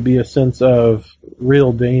want there to be a sense of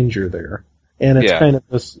real danger there. And it's kind of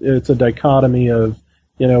it's a dichotomy of,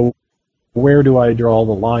 where do I draw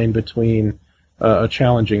the line between a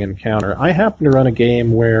challenging encounter? I happen to run a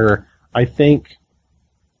game where I think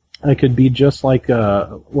I could be just like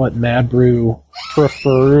what Mad Brew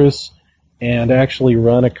prefers and actually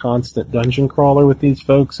run a constant dungeon crawler with these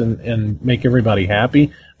folks and make everybody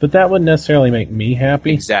happy. But that wouldn't necessarily make me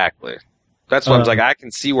happy. Exactly. That's what I'm like. I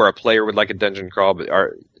can see where a player would like a dungeon crawl, but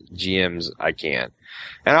our GMs, I can't.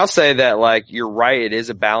 And I'll say that, like, you're right. It is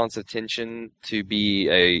a balance of tension to be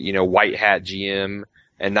a, white hat GM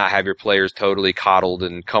and not have your players totally coddled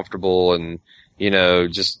and comfortable and,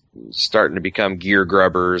 just starting to become gear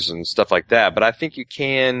grubbers and stuff like that. But I think you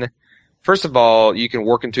can, first of all, you can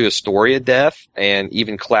work into a story of death and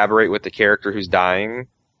even collaborate with the character who's dying,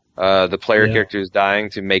 the player character who's dying,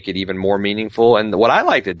 to make it even more meaningful. And what I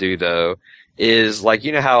like to do, though, is, like,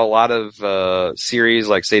 how a lot of series,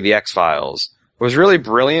 like, say, The X-Files, was really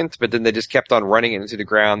brilliant, but then they just kept on running it into the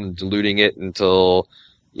ground and diluting it until,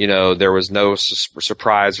 there was no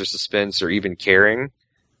surprise or suspense or even caring.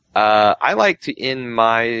 I like to end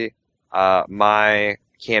my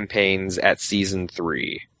campaigns at season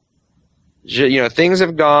 3. Things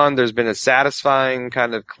have gone. There's been a satisfying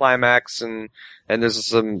kind of climax, and there's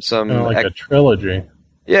some like a trilogy.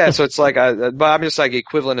 Yeah, so it's like, but I'm just like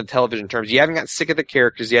equivalent of television terms. You haven't got sick of the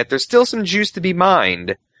characters yet. There's still some juice to be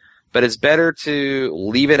mined, but it's better to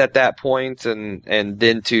leave it at that point and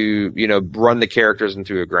then to run the characters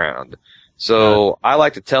into the ground. So I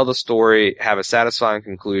like to tell the story, have a satisfying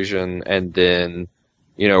conclusion, and then,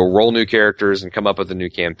 roll new characters and come up with a new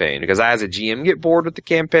campaign. Because I, as a GM, get bored with the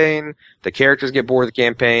campaign. The characters get bored with the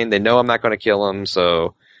campaign. They know I'm not going to kill them.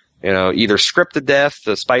 So, either script to death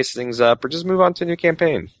to spice things up or just move on to a new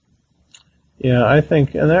campaign. Yeah, I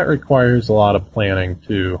think, and that requires a lot of planning,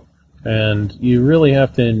 too. And you really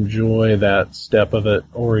have to enjoy that step of it,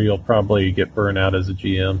 or you'll probably get burned out as a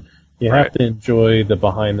GM. You have to enjoy the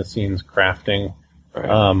behind-the-scenes crafting.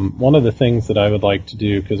 Right. One of the things that I would like to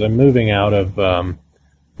do, because I'm moving out of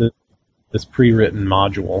this pre-written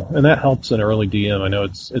module, and that helps an early DM. I know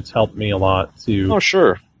it's helped me a lot to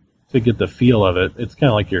get the feel of it. It's kind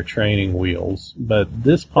of like your training wheels. But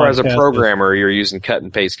this podcast, or as a programmer, you're using cut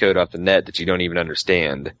and paste code off the net that you don't even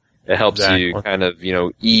understand. It helps you kind of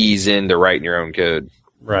ease into writing your own code.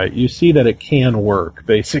 Right. You see that it can work,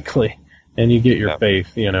 basically. And you get your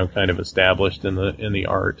faith, kind of established in the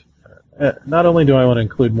art. Not only do I want to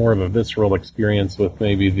include more of a visceral experience with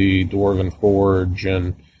maybe the Dwarven Forge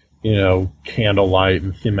and, candlelight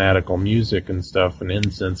and thematical music and stuff and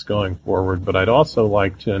incense going forward, but I'd also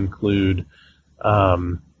like to include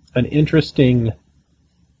an interesting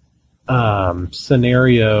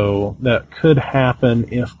scenario that could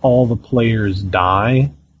happen if all the players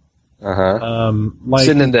die.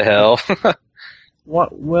 Send them to hell.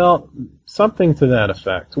 Well, something to that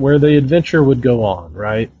effect, where the adventure would go on,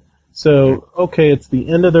 right? So, okay, it's the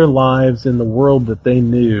end of their lives in the world that they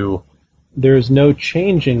knew. There's no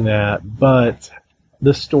changing that, but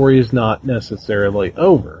the story is not necessarily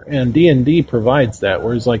over. And D&D provides that,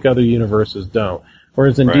 whereas like other universes don't.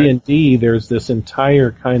 Whereas in D&D, there's this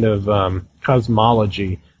entire kind of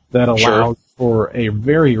cosmology that allows for a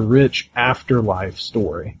very rich afterlife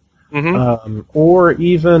story. Or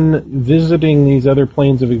even visiting these other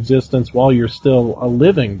planes of existence while you're still a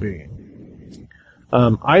living being.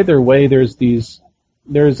 Either way, there's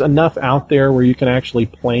enough out there where you can actually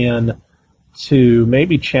plan to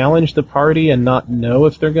maybe challenge the party and not know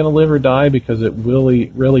if they're going to live or die, because it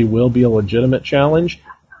really will be a legitimate challenge,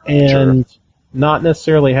 and not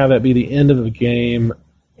necessarily have that be the end of the game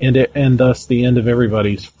and thus the end of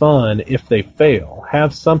everybody's fun if they fail.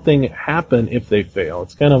 Have something happen if they fail.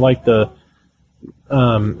 It's kind of like and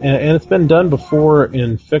it's been done before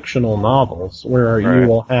in fictional novels, where you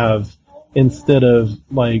will have, instead of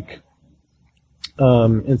the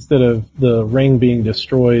ring being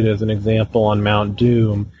destroyed, as an example, on Mount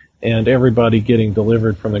Doom, and everybody getting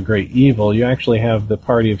delivered from the great evil, you actually have the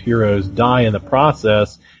party of heroes die in the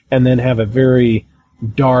process, and then have a very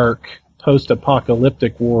dark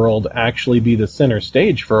post-apocalyptic world actually be the center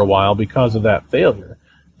stage for a while because of that failure.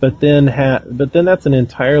 But then that's an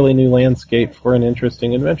entirely new landscape for an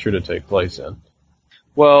interesting adventure to take place in.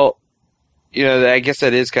 Well, I guess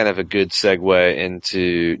that is kind of a good segue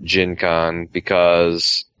into Gen Con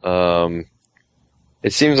because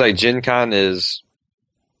it seems like Gen Con is,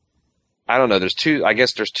 I don't know, there's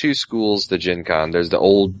two schools to Gen Con. There's the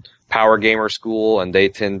old power gamer school, and they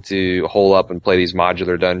tend to hole up and play these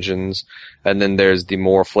modular dungeons. And then there's the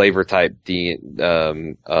more flavor type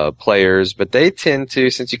players, but they tend to,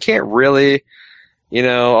 since you can't really,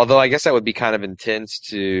 although I guess that would be kind of intense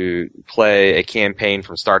to play a campaign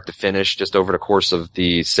from start to finish just over the course of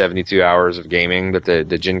the 72 hours of gaming that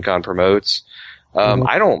the Gen Con promotes.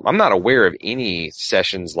 I'm not aware of any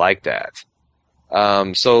sessions like that.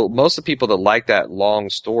 So most of the people that like that long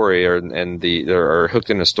story or hooked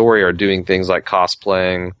in a story are doing things like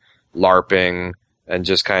cosplaying, LARPing, and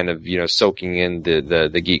just kind of, soaking in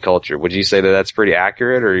the geek culture. Would you say that that's pretty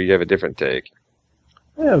accurate, or you have a different take?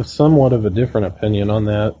 I have somewhat of a different opinion on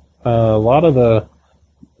that. A lot of at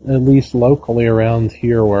least locally around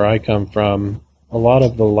here where I come from, a lot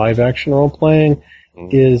of the live action role playing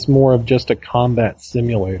is more of just a combat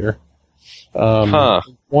simulator.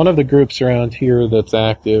 One of the groups around here that's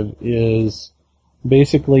active is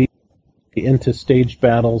basically into staged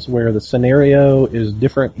battles where the scenario is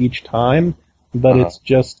different each time, but it's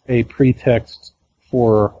just a pretext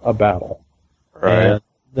for a battle. Right. And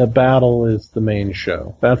the battle is the main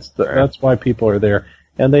show. That's why people are there.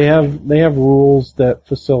 And they have rules that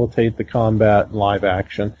facilitate the combat and live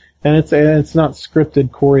action. And it's not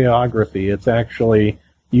scripted choreography. It's actually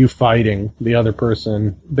you fighting the other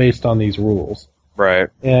person based on these rules. Right.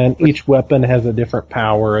 And each weapon has a different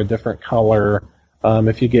power, a different color.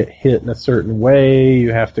 If you get hit in a certain way,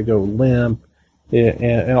 you have to go limp,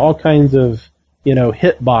 and all kinds of,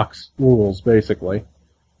 hitbox rules, basically.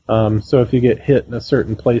 So if you get hit in a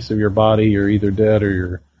certain place of your body, you're either dead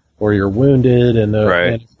or you're wounded, and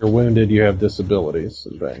if you're wounded, you have disabilities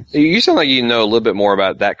and things. You sound like you know a little bit more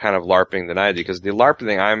about that kind of LARPing than I do, because the LARPing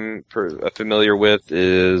thing I'm familiar with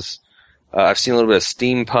is I've seen a little bit of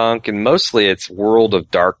steampunk, and mostly it's World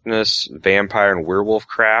of Darkness, vampire and werewolf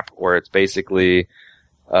crap, where it's basically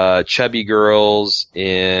chubby girls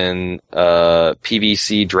in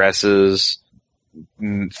PVC dresses,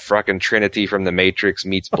 fucking Trinity from the Matrix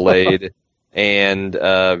meets Blade, and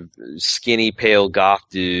skinny, pale goth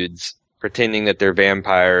dudes pretending that they're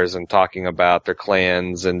vampires and talking about their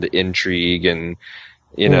clans and the intrigue, and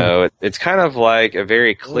it's kind of like a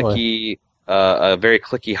very cliquey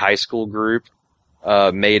high school group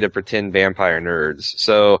made of pretend vampire nerds.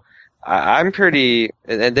 So I'm pretty,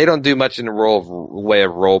 and they don't do much in the way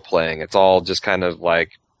of role playing. It's all just kind of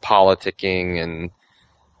like politicking and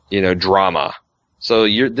drama. So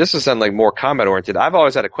this is sounding like more combat oriented. I've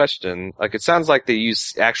always had a question. Like, it sounds like they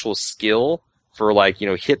use actual skill for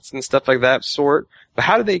hits and stuff like that sort. But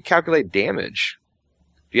how do they calculate damage?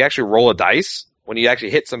 Do you actually roll a dice when you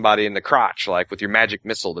actually hit somebody in the crotch, like with your magic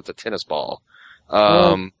missile that's a tennis ball?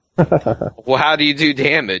 Well, how do you do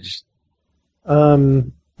damage?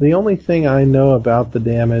 The only thing I know about the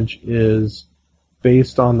damage is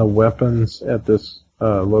based on the weapons at this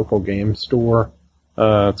local game store.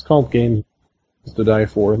 It's called Games to Die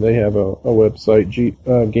For. They have a website,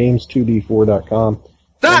 games2d4.com.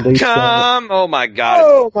 Oh my god!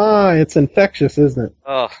 Oh my! It's infectious, isn't it?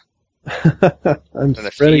 Oh, I'm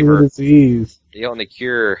spreading the disease. The only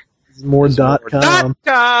cure is more .com.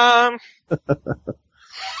 .com.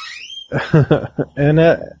 And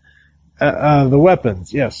the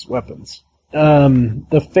weapons, yes, weapons.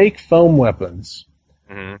 The fake foam weapons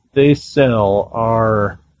they sell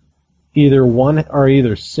are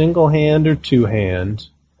either single hand or two hand,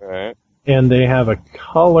 right? And they have a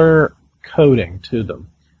color coding to them.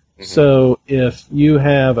 So if you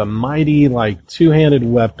have a mighty two-handed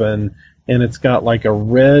weapon and it's got a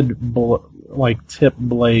red tip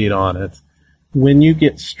blade on it, when you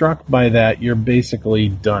get struck by that, you're basically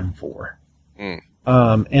done for.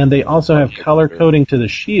 And they also have color coding to the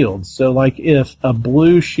shields. So if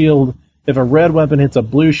if a red weapon hits a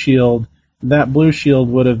blue shield, that blue shield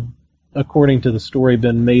would have, according to the story,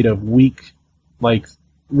 been made of weak,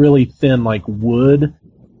 really thin, wood.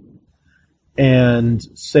 And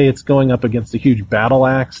say it's going up against a huge battle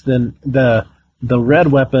axe, then the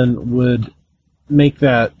red weapon would make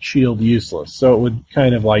that shield useless. So it would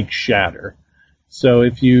kind of shatter. So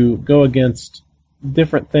if you go against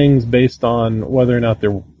different things based on whether or not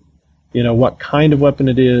they're, what kind of weapon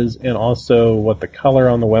it is, and also what the color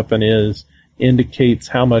on the weapon is, indicates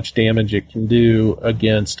how much damage it can do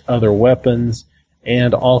against other weapons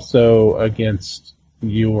and also against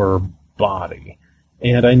your body.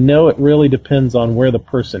 And I know it really depends on where the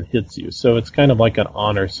person hits you. So it's kind of like an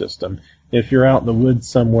honor system. If you're out in the woods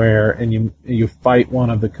somewhere and you fight one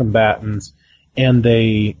of the combatants and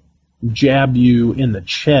they jab you in the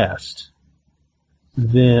chest,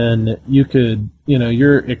 then you could,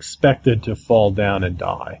 you're expected to fall down and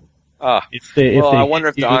die. I wonder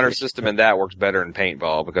if the honor system in that works better in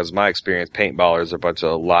paintball, because my experience, paintballers are a bunch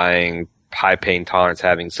of lying, high pain tolerance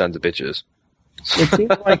having sons of bitches.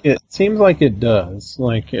 It seems like it does,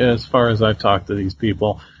 like, as far as I've talked to these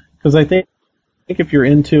people. Because I think if you're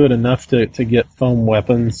into it enough to get foam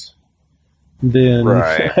weapons, then...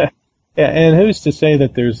 Right. Yeah, and who's to say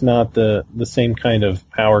that there's not the same kind of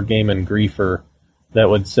power game and griefer that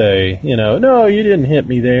would say, no, you didn't hit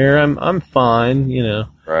me there, I'm fine,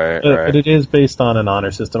 Right, But it is based on an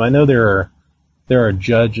honor system. I know there are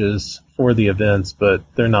judges for the events, but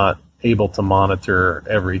they're not able to monitor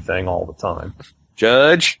everything all the time.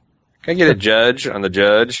 Judge? Can I get a judge on the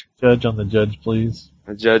judge? Judge on the judge, please.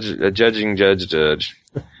 A judging judge.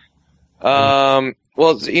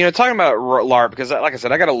 Well, talking about LARP, because like I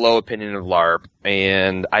said, I got a low opinion of LARP,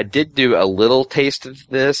 and I did do a little taste of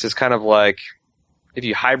this. It's kind of like, if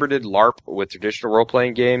you hybrided LARP with traditional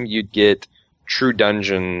role-playing game, you'd get True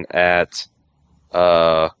Dungeon at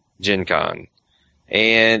Gen Con.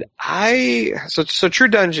 And so True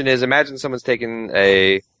Dungeon is, imagine someone's taken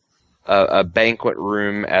a banquet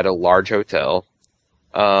room at a large hotel,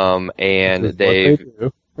 and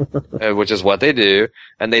which is what they do,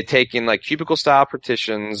 and they've taken like cubicle style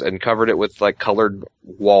partitions and covered it with like colored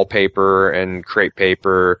wallpaper and crepe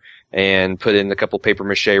paper, and put in a couple paper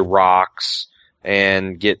mache rocks,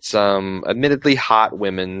 and get some admittedly hot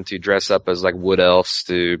women to dress up as like wood elves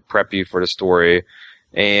to prep you for the story.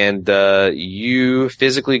 And you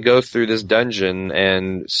physically go through this dungeon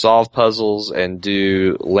and solve puzzles and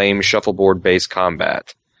do lame shuffleboard based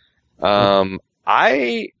combat. First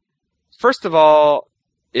of all,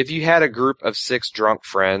 if you had a group of 6 drunk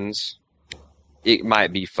friends, it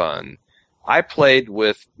might be fun. I played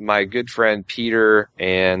with my good friend Peter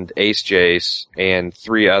and Ace Jace and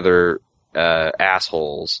 3 other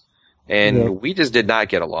assholes, and we just did not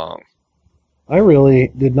get along. I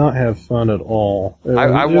really did not have fun at all.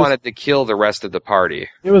 I wanted to kill the rest of the party.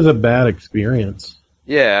 It was a bad experience.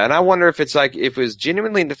 Yeah, and I wonder if it was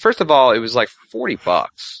genuinely, first of all, it was like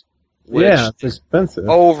 $40. Yeah, it's expensive.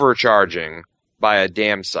 Overcharging by a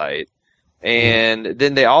damn sight. And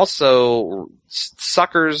then they also,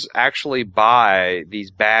 suckers actually buy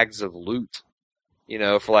these bags of loot,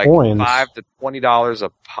 for like coins. $5 to $20 a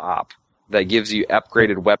pop. That gives you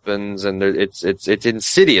upgraded weapons, and it's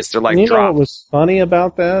insidious. They're like, you know what was funny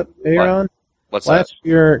about that, Aaron? What's Last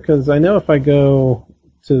year, because I know if I go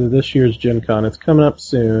to this year's Gen Con, it's coming up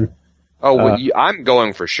soon. Oh, well, I'm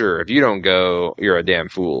going for sure. If you don't go, you're a damn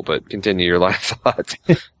fool. But continue your line of thought.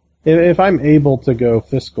 If I'm able to go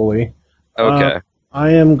fiscally, okay,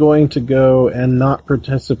 I am going to go and not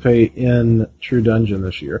participate in True Dungeon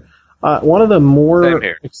this year. One of the more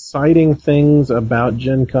exciting things about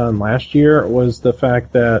Gen Con last year was the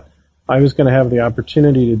fact that I was going to have the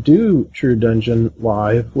opportunity to do True Dungeon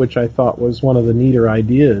live, which I thought was one of the neater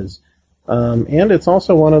ideas. And it's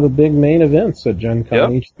also one of the big main events at Gen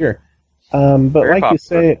Con each year. But very like popular. You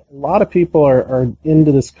say, a lot of people are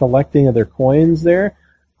into this collecting of their coins there.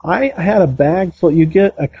 I had a bag full. You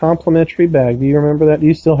get a complimentary bag. Do you remember that? Do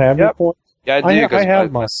you still have your coins? Yeah, I do, because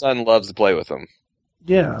my son loves to play with them.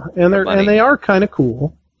 Yeah, and they are kind of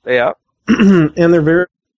cool. Yeah. And they're very,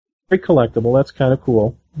 very collectible. That's kind of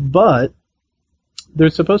cool. But they're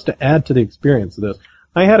supposed to add to the experience of this.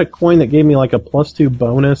 I had a coin that gave me like a +2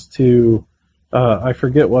 bonus to, I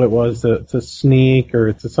forget what it was, to sneak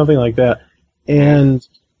or to something like that. And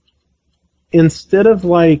instead of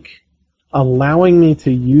like allowing me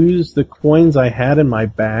to use the coins I had in my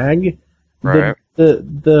bag, right.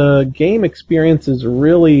 the game experience is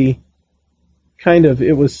really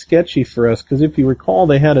it was sketchy for us, because if you recall,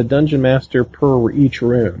 they had a dungeon master per each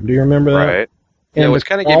room. Do you remember that? Right. And it was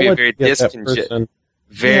kind of giving you a very distant,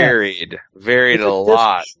 varied a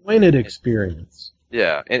lot. Disjointed experience.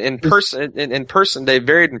 Yeah, in person, they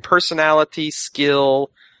varied in personality, skill,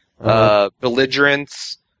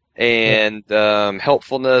 belligerence, and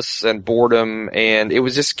helpfulness and boredom, and it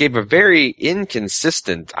was just gave a very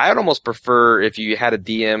inconsistent. I'd almost prefer if you had a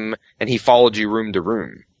DM and he followed you room to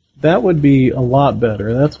room. That would be a lot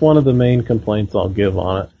better. That's one of the main complaints I'll give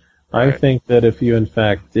on it. Right. I think that if you, in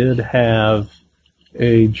fact, did have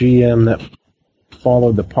a GM that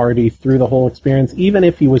followed the party through the whole experience, even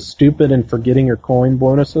if he was stupid and forgetting your coin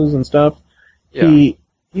bonuses and stuff, he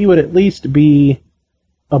would at least be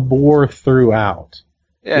a bore throughout.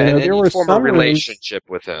 Yeah, and you form a relationship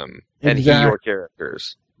with him, and he your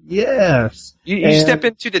characters. Yes. You step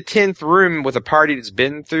into the 10th room with a party that's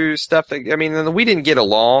been through stuff. We didn't get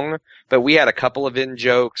along, but we had a couple of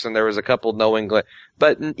in-jokes, and there was a couple knowing.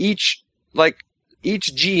 But each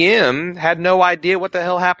GM had no idea what the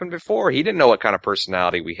hell happened before. He didn't know what kind of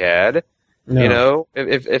personality we had. No. You know,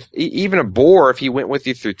 if even a bore, if he went with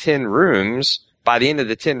you through 10 rooms, by the end of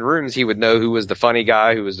the 10 rooms, he would know who was the funny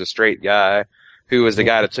guy, who was the straight guy, who was the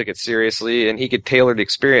guy that took it seriously, and he could tailor the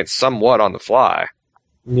experience somewhat on the fly.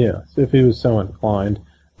 Yes, if he was so inclined.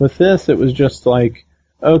 With this, it was just like,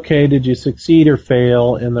 okay, did you succeed or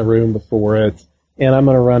fail in the room before it? And I'm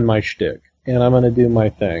going to run my shtick, and I'm going to do my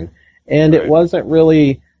thing. And It wasn't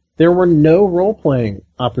really, there were no role-playing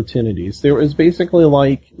opportunities. There was basically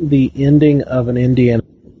like the ending of an Indiana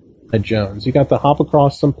Jones. You got to hop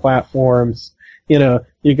across some platforms,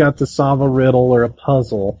 you got to solve a riddle or a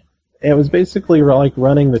puzzle. It was basically like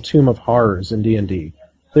running the Tomb of Horrors in D&D.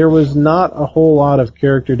 There was not a whole lot of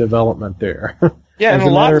character development there. Yeah, and a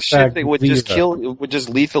lot of shit that would just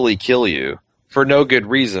lethally kill you for no good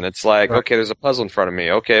reason. It's like, okay, there's a puzzle in front of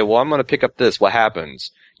me. Okay, well, I'm going to pick up this. What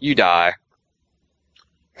happens? You die.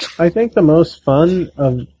 I think the most fun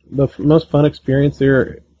experience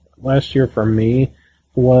there last year for me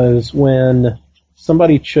was when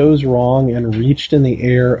somebody chose wrong and reached in the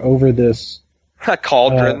air over this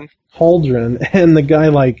cauldron, and the guy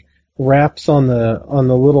like raps on the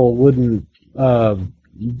little wooden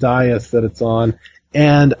dais that it's on,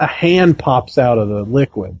 and a hand pops out of the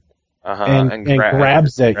liquid and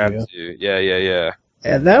grabs you. Yeah.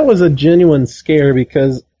 And that was a genuine scare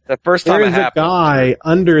because the first time there's a guy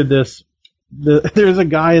under this. There's a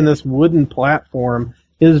guy in this wooden platform.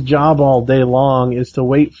 His job all day long is to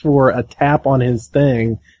wait for a tap on his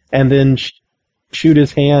thing and then shoot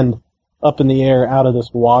his hand up in the air out of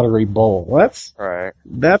this watery bowl. That's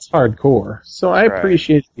hardcore. So I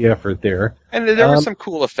appreciate the effort there. And there were some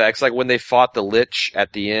cool effects, like when they fought the Lich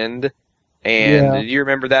at the end. And do you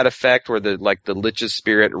remember that effect where the Lich's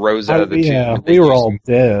spirit rose out of the tomb? Yeah, we were all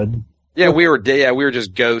dead. Yeah, we were dead. Yeah, we were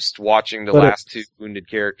just ghosts watching the last two wounded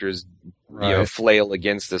characters, flail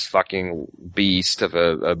against this fucking beast of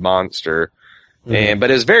a monster. Mm-hmm.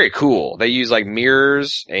 But it was very cool. They used like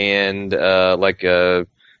mirrors and gauze, like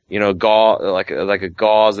a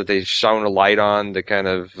gauze that they shone a light on to kind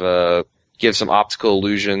of give some optical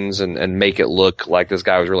illusions and make it look like this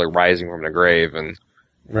guy was really rising from the grave. And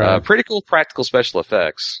pretty cool practical special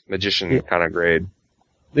effects, magician kind of grade.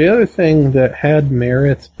 The other thing that had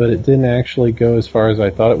merit, but it didn't actually go as far as I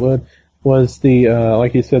thought it would, was the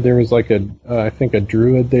like you said, there was like I think a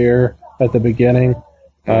druid there at the beginning.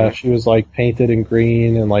 She was like painted in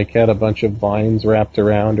green and like had a bunch of vines wrapped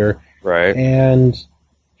around her. Right. And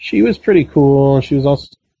she was pretty cool, and she was also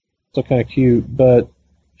kind of cute, but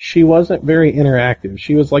she wasn't very interactive.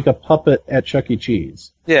 She was like a puppet at Chuck E.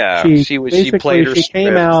 Cheese. Yeah, she played her script. She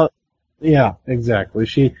came out. Yeah, exactly.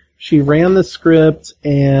 She ran the script,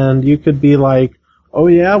 and you could be like, "Oh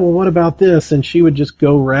yeah, well, what about this?" And she would just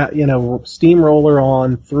go, steamroller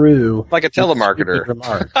on through like a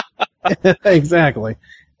telemarketer. Exactly.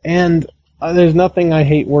 And there's nothing I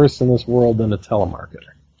hate worse in this world than a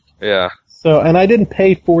telemarketer. Yeah. So, and I didn't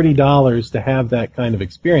pay $40 to have that kind of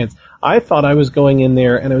experience. I thought I was going in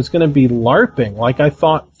there and it was going to be LARPing. Like, I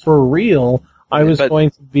thought for real I was going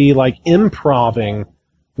to be like improving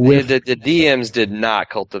with... The DMs did not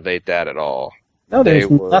cultivate that at all. No, there's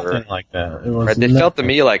nothing like that. They felt to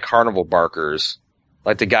me like carnival barkers.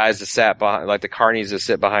 Like the guys that sat behind, like the carnies that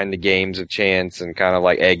sit behind the games of chance and kind of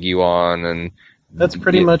like egg you on, and that's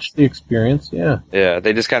pretty much the experience. Yeah. Yeah,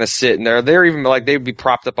 they just kind of sit in there. They're even like they'd be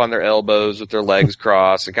propped up on their elbows with their legs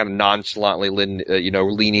crossed and kind of nonchalantly,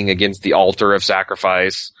 leaning against the altar of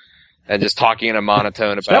sacrifice and just talking in a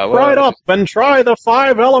monotone about. Step right up and try the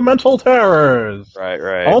 5 elemental terrors.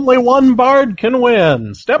 Right. Only one bard can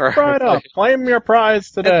win. Step right up. Claim your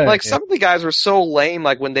prize today. And, like, some of the guys were so lame.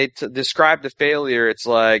 Like, when they describe the failure, it's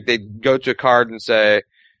like they'd go to a card and say,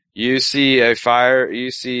 you see a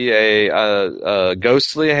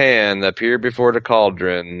ghostly hand appear before the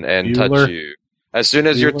cauldron and touch you. As soon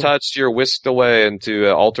as you're touched, you're whisked away into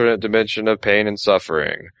an alternate dimension of pain and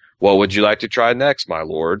suffering. What would you like to try next, my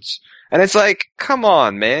lords? And it's like, come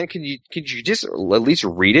on, man. Could you just at least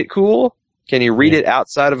read it cool? Can you read it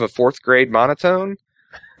outside of a 4th grade monotone?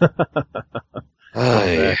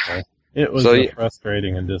 Exactly. It was a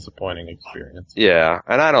frustrating and disappointing experience. Yeah,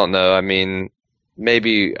 and I don't know. I mean,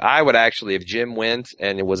 maybe I would actually, if Jim went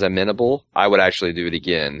and it was amenable, I would actually do it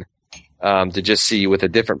again. To just see with a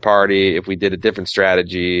different party, if we did a different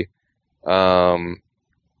strategy,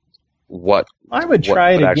 what I would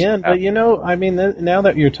try it again, but now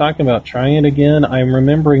that you're talking about trying it again, I'm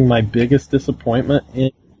remembering my biggest disappointment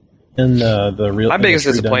in the real. My biggest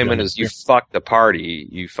disappointment is you fucked the party.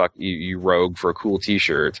 You rogue for a cool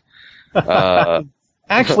T-shirt.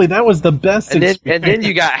 Actually, that was the best. And then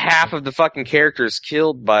you got half of the fucking characters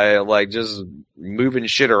killed by like just moving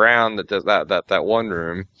shit around that one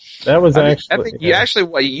room. That was I think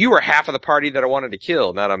you were half of the party that I wanted to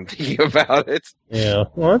kill. Now that I'm thinking about it. Yeah,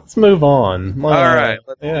 well, let's move on. All right,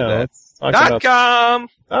 let's talk .com.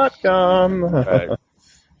 Right.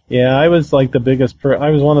 Yeah, I was like the biggest. I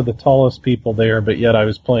was one of the tallest people there, but yet I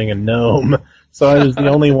was playing a gnome, so I was the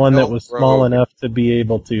only one that was small enough to be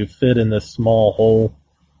able to fit in this small hole.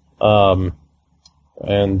 Yeah,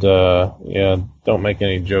 don't make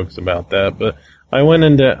any jokes about that. But I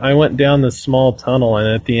went down this small tunnel,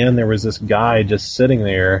 and at the end there was this guy just sitting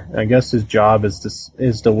there. I guess his job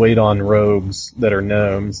is to wait on rogues that are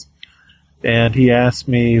gnomes. And he asked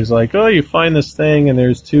me, he was like, "Oh, you find this thing, and there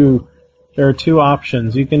are two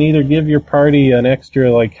options. You can either give your party an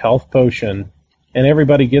extra like health potion, and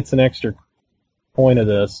everybody gets an extra point of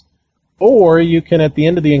this, or you can at the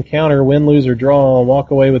end of the encounter win, lose, or draw, and walk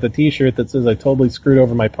away with a T-shirt that says I totally screwed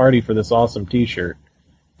over my party for this awesome T-shirt."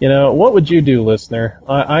 You know, what would you do, listener?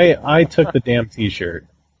 I took the damn T-shirt.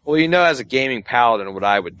 Well, you know, as a gaming paladin, what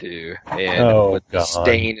I would do, and with the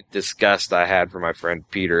stain and disgust I had for my friend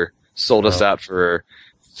Peter, sold us out for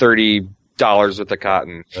 $30 worth of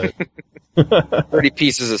cotton. 30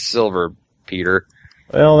 pieces of silver, Peter.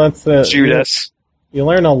 Well, that's it. Shoot us. You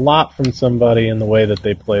learn a lot from somebody in the way that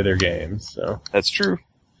they play their games. So that's true.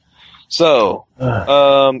 So,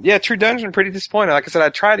 True Dungeon, pretty disappointed. Like I said, I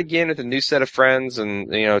tried again with a new set of friends, and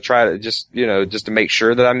try to just to make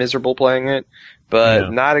sure that I'm miserable playing it,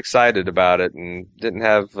 but not excited about it, and didn't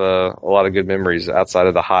have a lot of good memories outside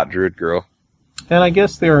of the hot druid girl. And I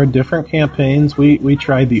guess there are different campaigns. We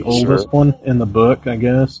tried the oldest one in the book, I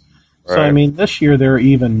guess. So I mean, this year there are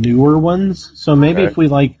even newer ones. So maybe if we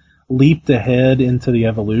leaped ahead into the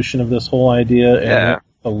evolution of this whole idea and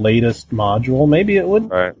the latest module, maybe it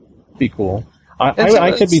would be cool.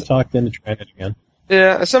 I could be talked into trying it again.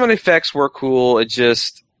 Yeah, some of the effects were cool. It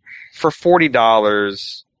just for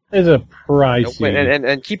 $40 is a pricey.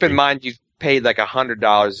 And keep in mind you've paid like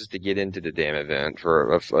 $100 just to get into the damn event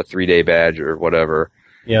for a 3-day badge or whatever.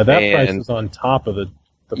 Yeah, that price is on top of the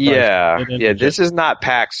price. This is not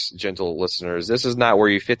PAX, gentle listeners. This is not where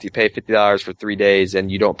you pay $50 for 3 days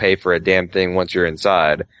and you don't pay for a damn thing once you're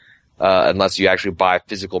inside, unless you actually buy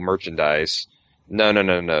physical merchandise.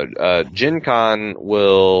 No. Gen Con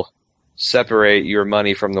will separate your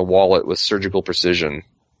money from the wallet with surgical precision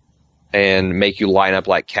and make you line up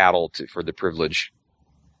like cattle for the privilege.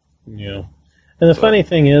 Yeah. And the funny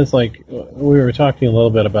thing is, like, we were talking a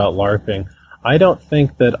little bit about LARPing. I don't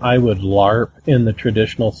think that I would LARP in the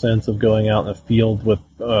traditional sense of going out in the field with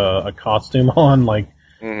a costume on, like,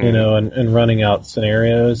 and running out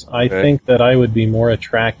scenarios. I think that I would be more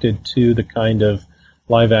attracted to the kind of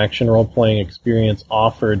live-action role-playing experience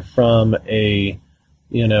offered from a,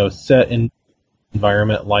 set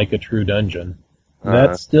environment like a true dungeon.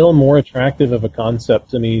 That's still more attractive of a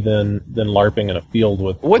concept to me than LARPing in a field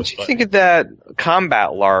with. What do you think of that combat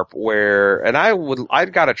LARP where? And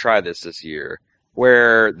I've got to try this year,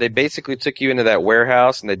 where they basically took you into that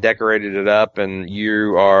warehouse and they decorated it up, and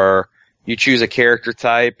you choose a character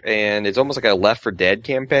type, and it's almost like a Left 4 Dead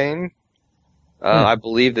campaign. I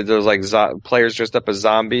believe that there's like players dressed up as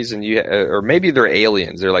zombies, and or maybe they're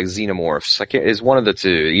aliens. They're like xenomorphs. It's one of the two,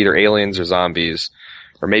 either aliens or zombies,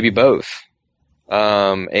 or maybe both.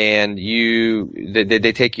 And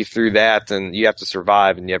they take you through that, and you have to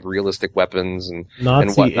survive, and you have realistic weapons and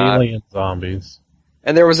whatnot. Alien zombies.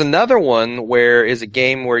 And there was another one where is a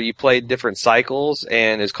game where you played different cycles,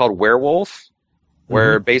 and it's called Werewolf,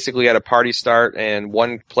 where basically you had a party start, and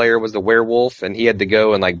one player was the werewolf, and he had to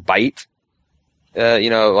go and like bite,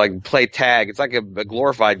 like play tag. It's like a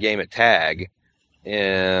glorified game at tag.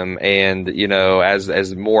 And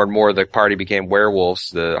as more and more of the party became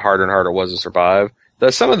werewolves, the harder and harder it was to survive.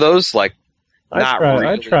 Some of those I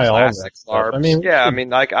try all that stuff.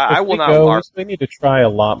 LARPs. I will not LARP. We need to try a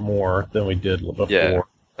lot more than we did before. Yeah.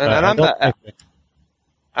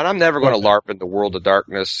 I'm never going to LARP in the World of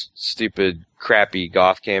Darkness, stupid, crappy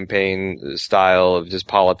goth campaign style of just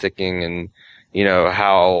politicking and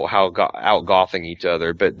how out gothing each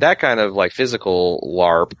other. But that kind of like physical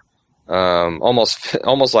LARP. Almost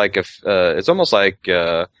like it's almost like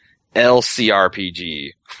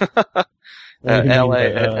LCRPG.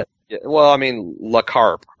 La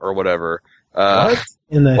Carp or whatever. What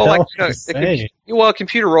in the hell?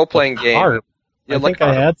 Computer role playing game. I think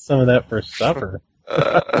I had some of that for supper.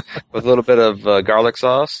 With a little bit of garlic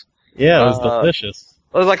sauce. Yeah, it was delicious.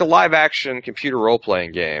 It was like a live action computer role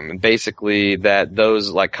playing game, and basically that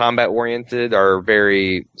those like combat oriented are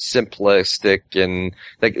very simplistic, and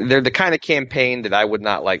like they're the kind of campaign that I would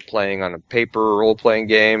not like playing on a paper role playing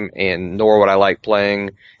game, and nor would I like playing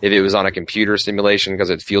if it was on a computer simulation because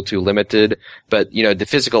it'd feel too limited. But the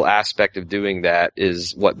physical aspect of doing that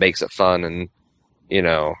is what makes it fun, and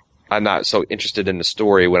I'm not so interested in the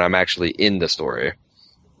story when I'm actually in the story,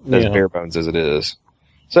 as bare bones as it is.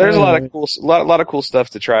 So there's a lot of cool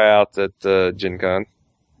stuff to try out at Gen Con.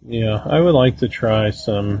 Yeah, I would like to try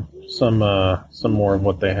some more of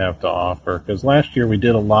what they have to offer, because last year we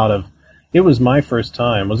did a lot of. It was my first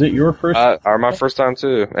time. Was it your first? My first time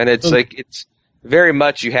too, and it's very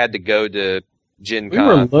much you had to go to Gen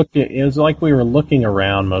Con. It was like we were looking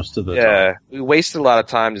around most of the time. Yeah, we wasted a lot of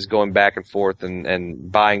time just going back and forth and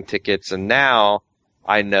buying tickets, and now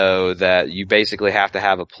I know that you basically have to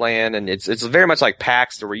have a plan, and it's very much like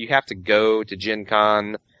PAX, where you have to go to Gen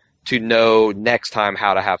Con to know next time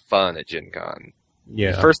how to have fun at Gen Con.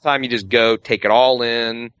 Yeah. The first time you just go, take it all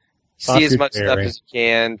in, see as much stuff as you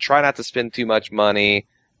can, try not to spend too much money,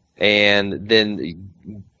 and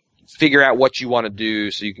then figure out what you want to do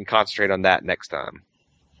so you can concentrate on that next time.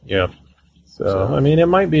 Yeah. So, I mean, it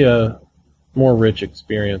might be a more rich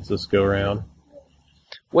experience this go around.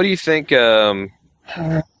 What do you think? What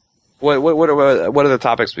are the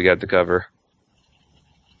topics we got to cover?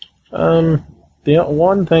 The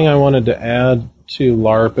one thing I wanted to add to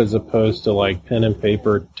LARP as opposed to like pen and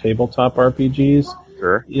paper tabletop RPGs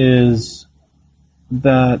is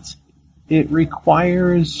that it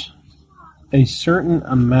requires a certain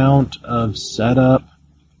amount of setup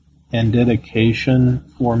and dedication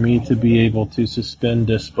for me to be able to suspend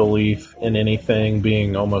disbelief in anything,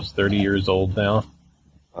 being almost 30 years old now.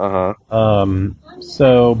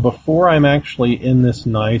 So before I'm actually in this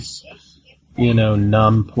nice,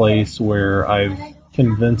 numb place where I've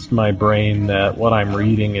convinced my brain that what I'm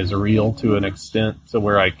reading is real to an extent to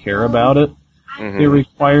where I care about it, it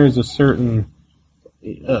requires a certain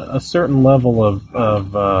level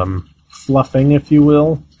of fluffing, if you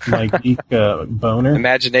will, my geek boner.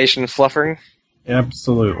 Imagination fluffing?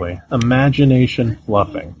 Absolutely. Imagination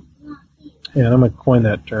fluffing. Yeah, I'm going to coin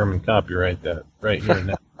that term and copyright that right here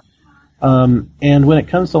now. And when it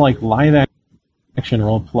comes to like live action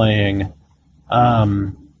role playing,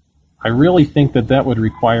 I really think that would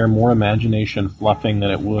require more imagination fluffing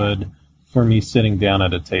than it would for me sitting down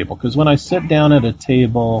at a table. Because when I sit down at a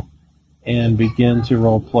table and begin to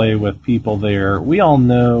role play with people there, we all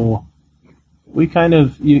know, we kind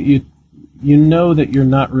of, you know that you're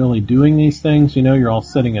not really doing these things. You're all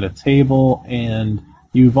sitting at a table and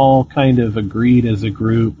you've all kind of agreed as a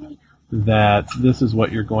group that this is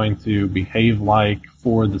what you're going to behave like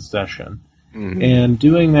for the session. And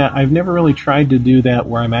doing that, I've never really tried to do that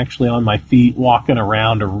where I'm actually on my feet walking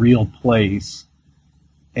around a real place.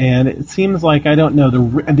 And it seems like, I don't know,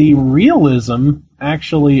 the realism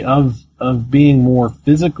actually of being more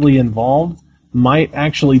physically involved might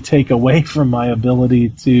actually take away from my ability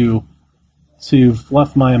to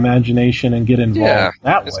fluff my imagination and get involved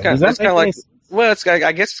that way. Does that make any sense? Well,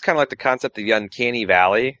 I guess it's kind of like the concept of the uncanny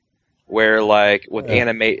valley, where like with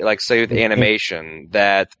animation,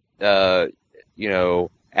 that as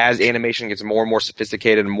animation gets more and more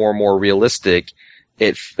sophisticated and more realistic,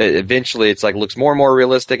 it eventually it's like looks more and more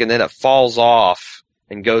realistic, and then it falls off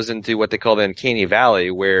and goes into what they call the uncanny valley,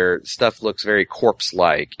 where stuff looks very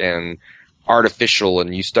corpse-like and artificial,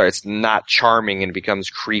 and it's not charming and it becomes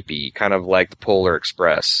creepy, kind of like the Polar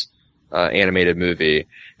Express animated movie,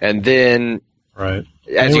 and then. Right.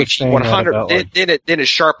 As you achieve 100, then it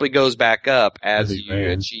sharply goes back up as you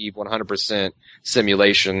achieve 100%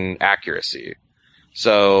 simulation accuracy.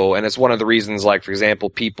 So, and it's one of the reasons, like, for example,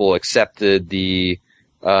 people accepted the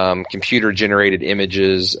computer-generated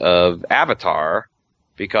images of Avatar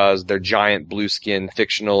because they're giant blue-skin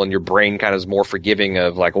fictional, and your brain kind of is more forgiving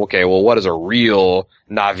of, like, okay, well, what does a real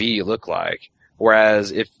Na'vi look like?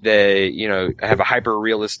 Whereas if they, have a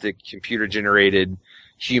hyper-realistic computer-generated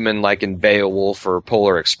human, like in Beowulf or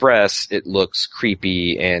Polar Express, it looks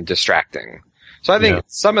creepy and distracting. So I think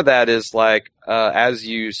some of that is like, as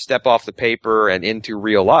you step off the paper and into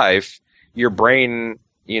real life, your brain,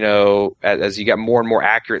 as you get more and more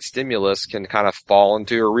accurate stimulus, can kind of fall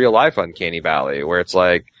into a real life uncanny valley where it's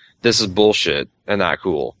like, this is bullshit and not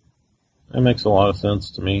cool. That makes a lot of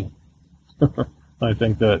sense to me. I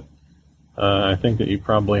think that you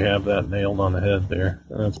probably have that nailed on the head there.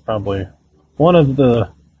 That's probably one of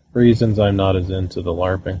the reasons I'm not as into the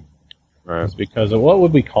LARPing. Right. Is because of, what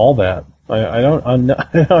would we call that?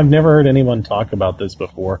 I've never heard anyone talk about this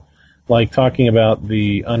before. Like talking about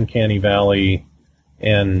the uncanny valley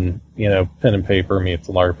and pen and paper meets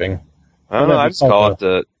LARPing. I don't know. I just call it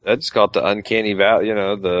the uncanny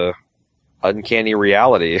the uncanny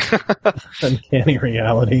reality. Uncanny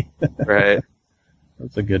reality. Right.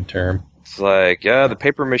 That's a good term. It's like, the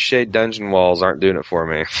paper mache dungeon walls aren't doing it for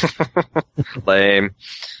me. Lame.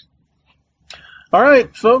 All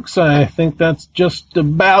right, folks, I think that's just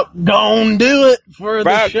about gonna do it for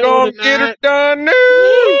the show gonna tonight. Get it done.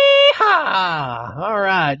 Yee-haw! All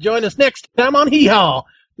right, join us next time on Hee Haw.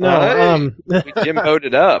 No, we Jim-hoed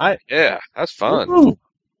it up. That's fun.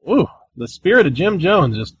 Woo, the spirit of Jim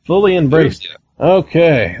Jones is fully embraced.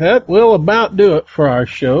 Okay, that will about do it for our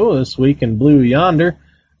show this week in Blue Yonder.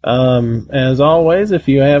 As always, if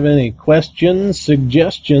you have any questions,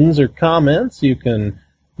 suggestions, or comments, you can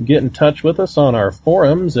get in touch with us on our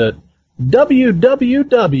forums at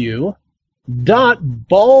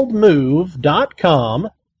www.baldmove.com.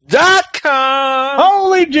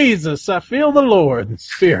 Holy Jesus, I feel the Lord in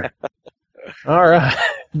spirit. All right.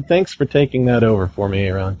 Thanks for taking that over for me,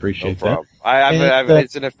 Aaron. Appreciate that.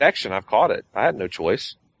 It's an affection. I've caught it. I had no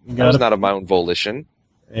choice. That was not of my own volition.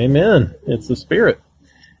 Amen. It's the spirit.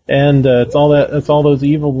 And it's all those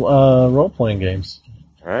evil role-playing games.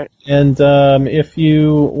 All right. And if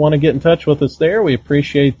you want to get in touch with us there, we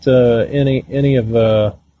appreciate any of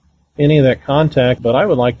that contact. But I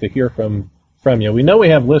would like to hear from you. We know we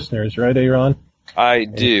have listeners, right, Aaron? I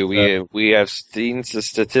do. We have seen the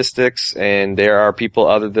statistics, and there are people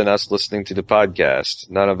other than us listening to the podcast.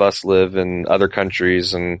 None of us live in other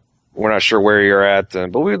countries, and we're not sure where you're at.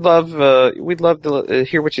 But we'd love to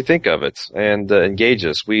hear what you think of it and engage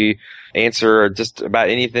us. We answer just about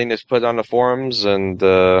anything that's put on the forums, and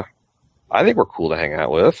I think we're cool to hang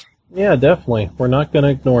out with. Yeah, definitely. We're not going to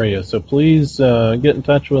ignore you, so please get in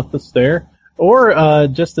touch with us there. Or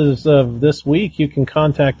just as of this week, you can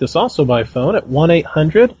contact us also by phone at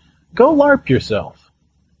 1-800-GO-LARP-YOURSELF.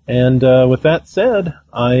 And with that said,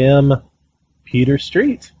 I am Peter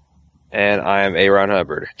Street. And I am Aaron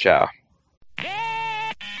Hubbard. Ciao.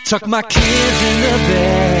 Tuck my kids in the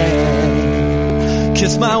bed,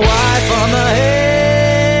 kiss my wife on the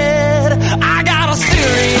head. I got a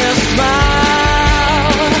serious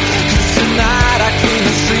smile, 'cause tonight I clean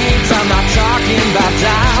the streets. I'm not talking about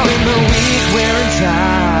down in the week wearing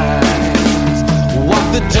ties, walk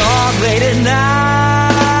the dog late at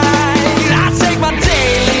night. I take my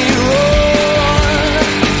daily run,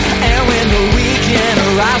 and when the weekend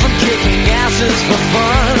arrives, I'm kicking asses for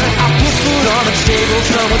fun. I put food on the table,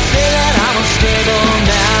 some would say that I'm unstable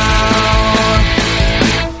now.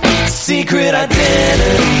 Secret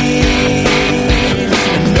identity,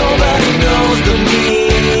 nobody knows but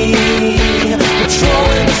me.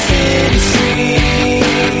 Patrolling the city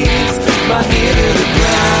streets, my ear to the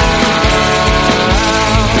ground.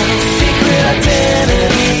 Secret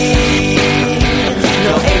identity,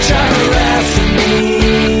 no HR harassing me.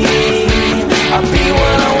 I'll be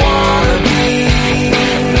what I wanna be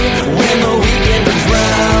when the weekend comes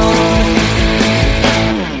round.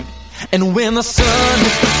 And when the sun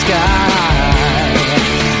hits the sky,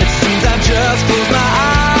 it seems I just close my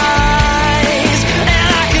eyes, and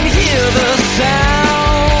I can hear the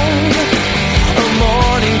sound of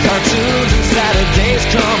morning cartoons, and Saturdays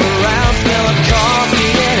come around, smelling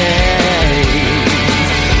coffee and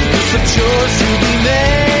eggs. There's some chores to be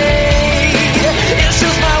made, it's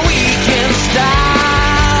just my weekend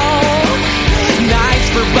style. Nights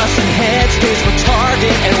for busting heads, days for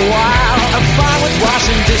Target and Wild. I'm fine with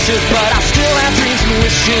washing dishes, but I still have dreams and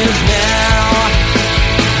wishes now.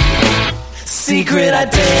 Secret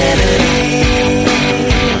identity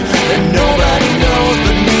that nobody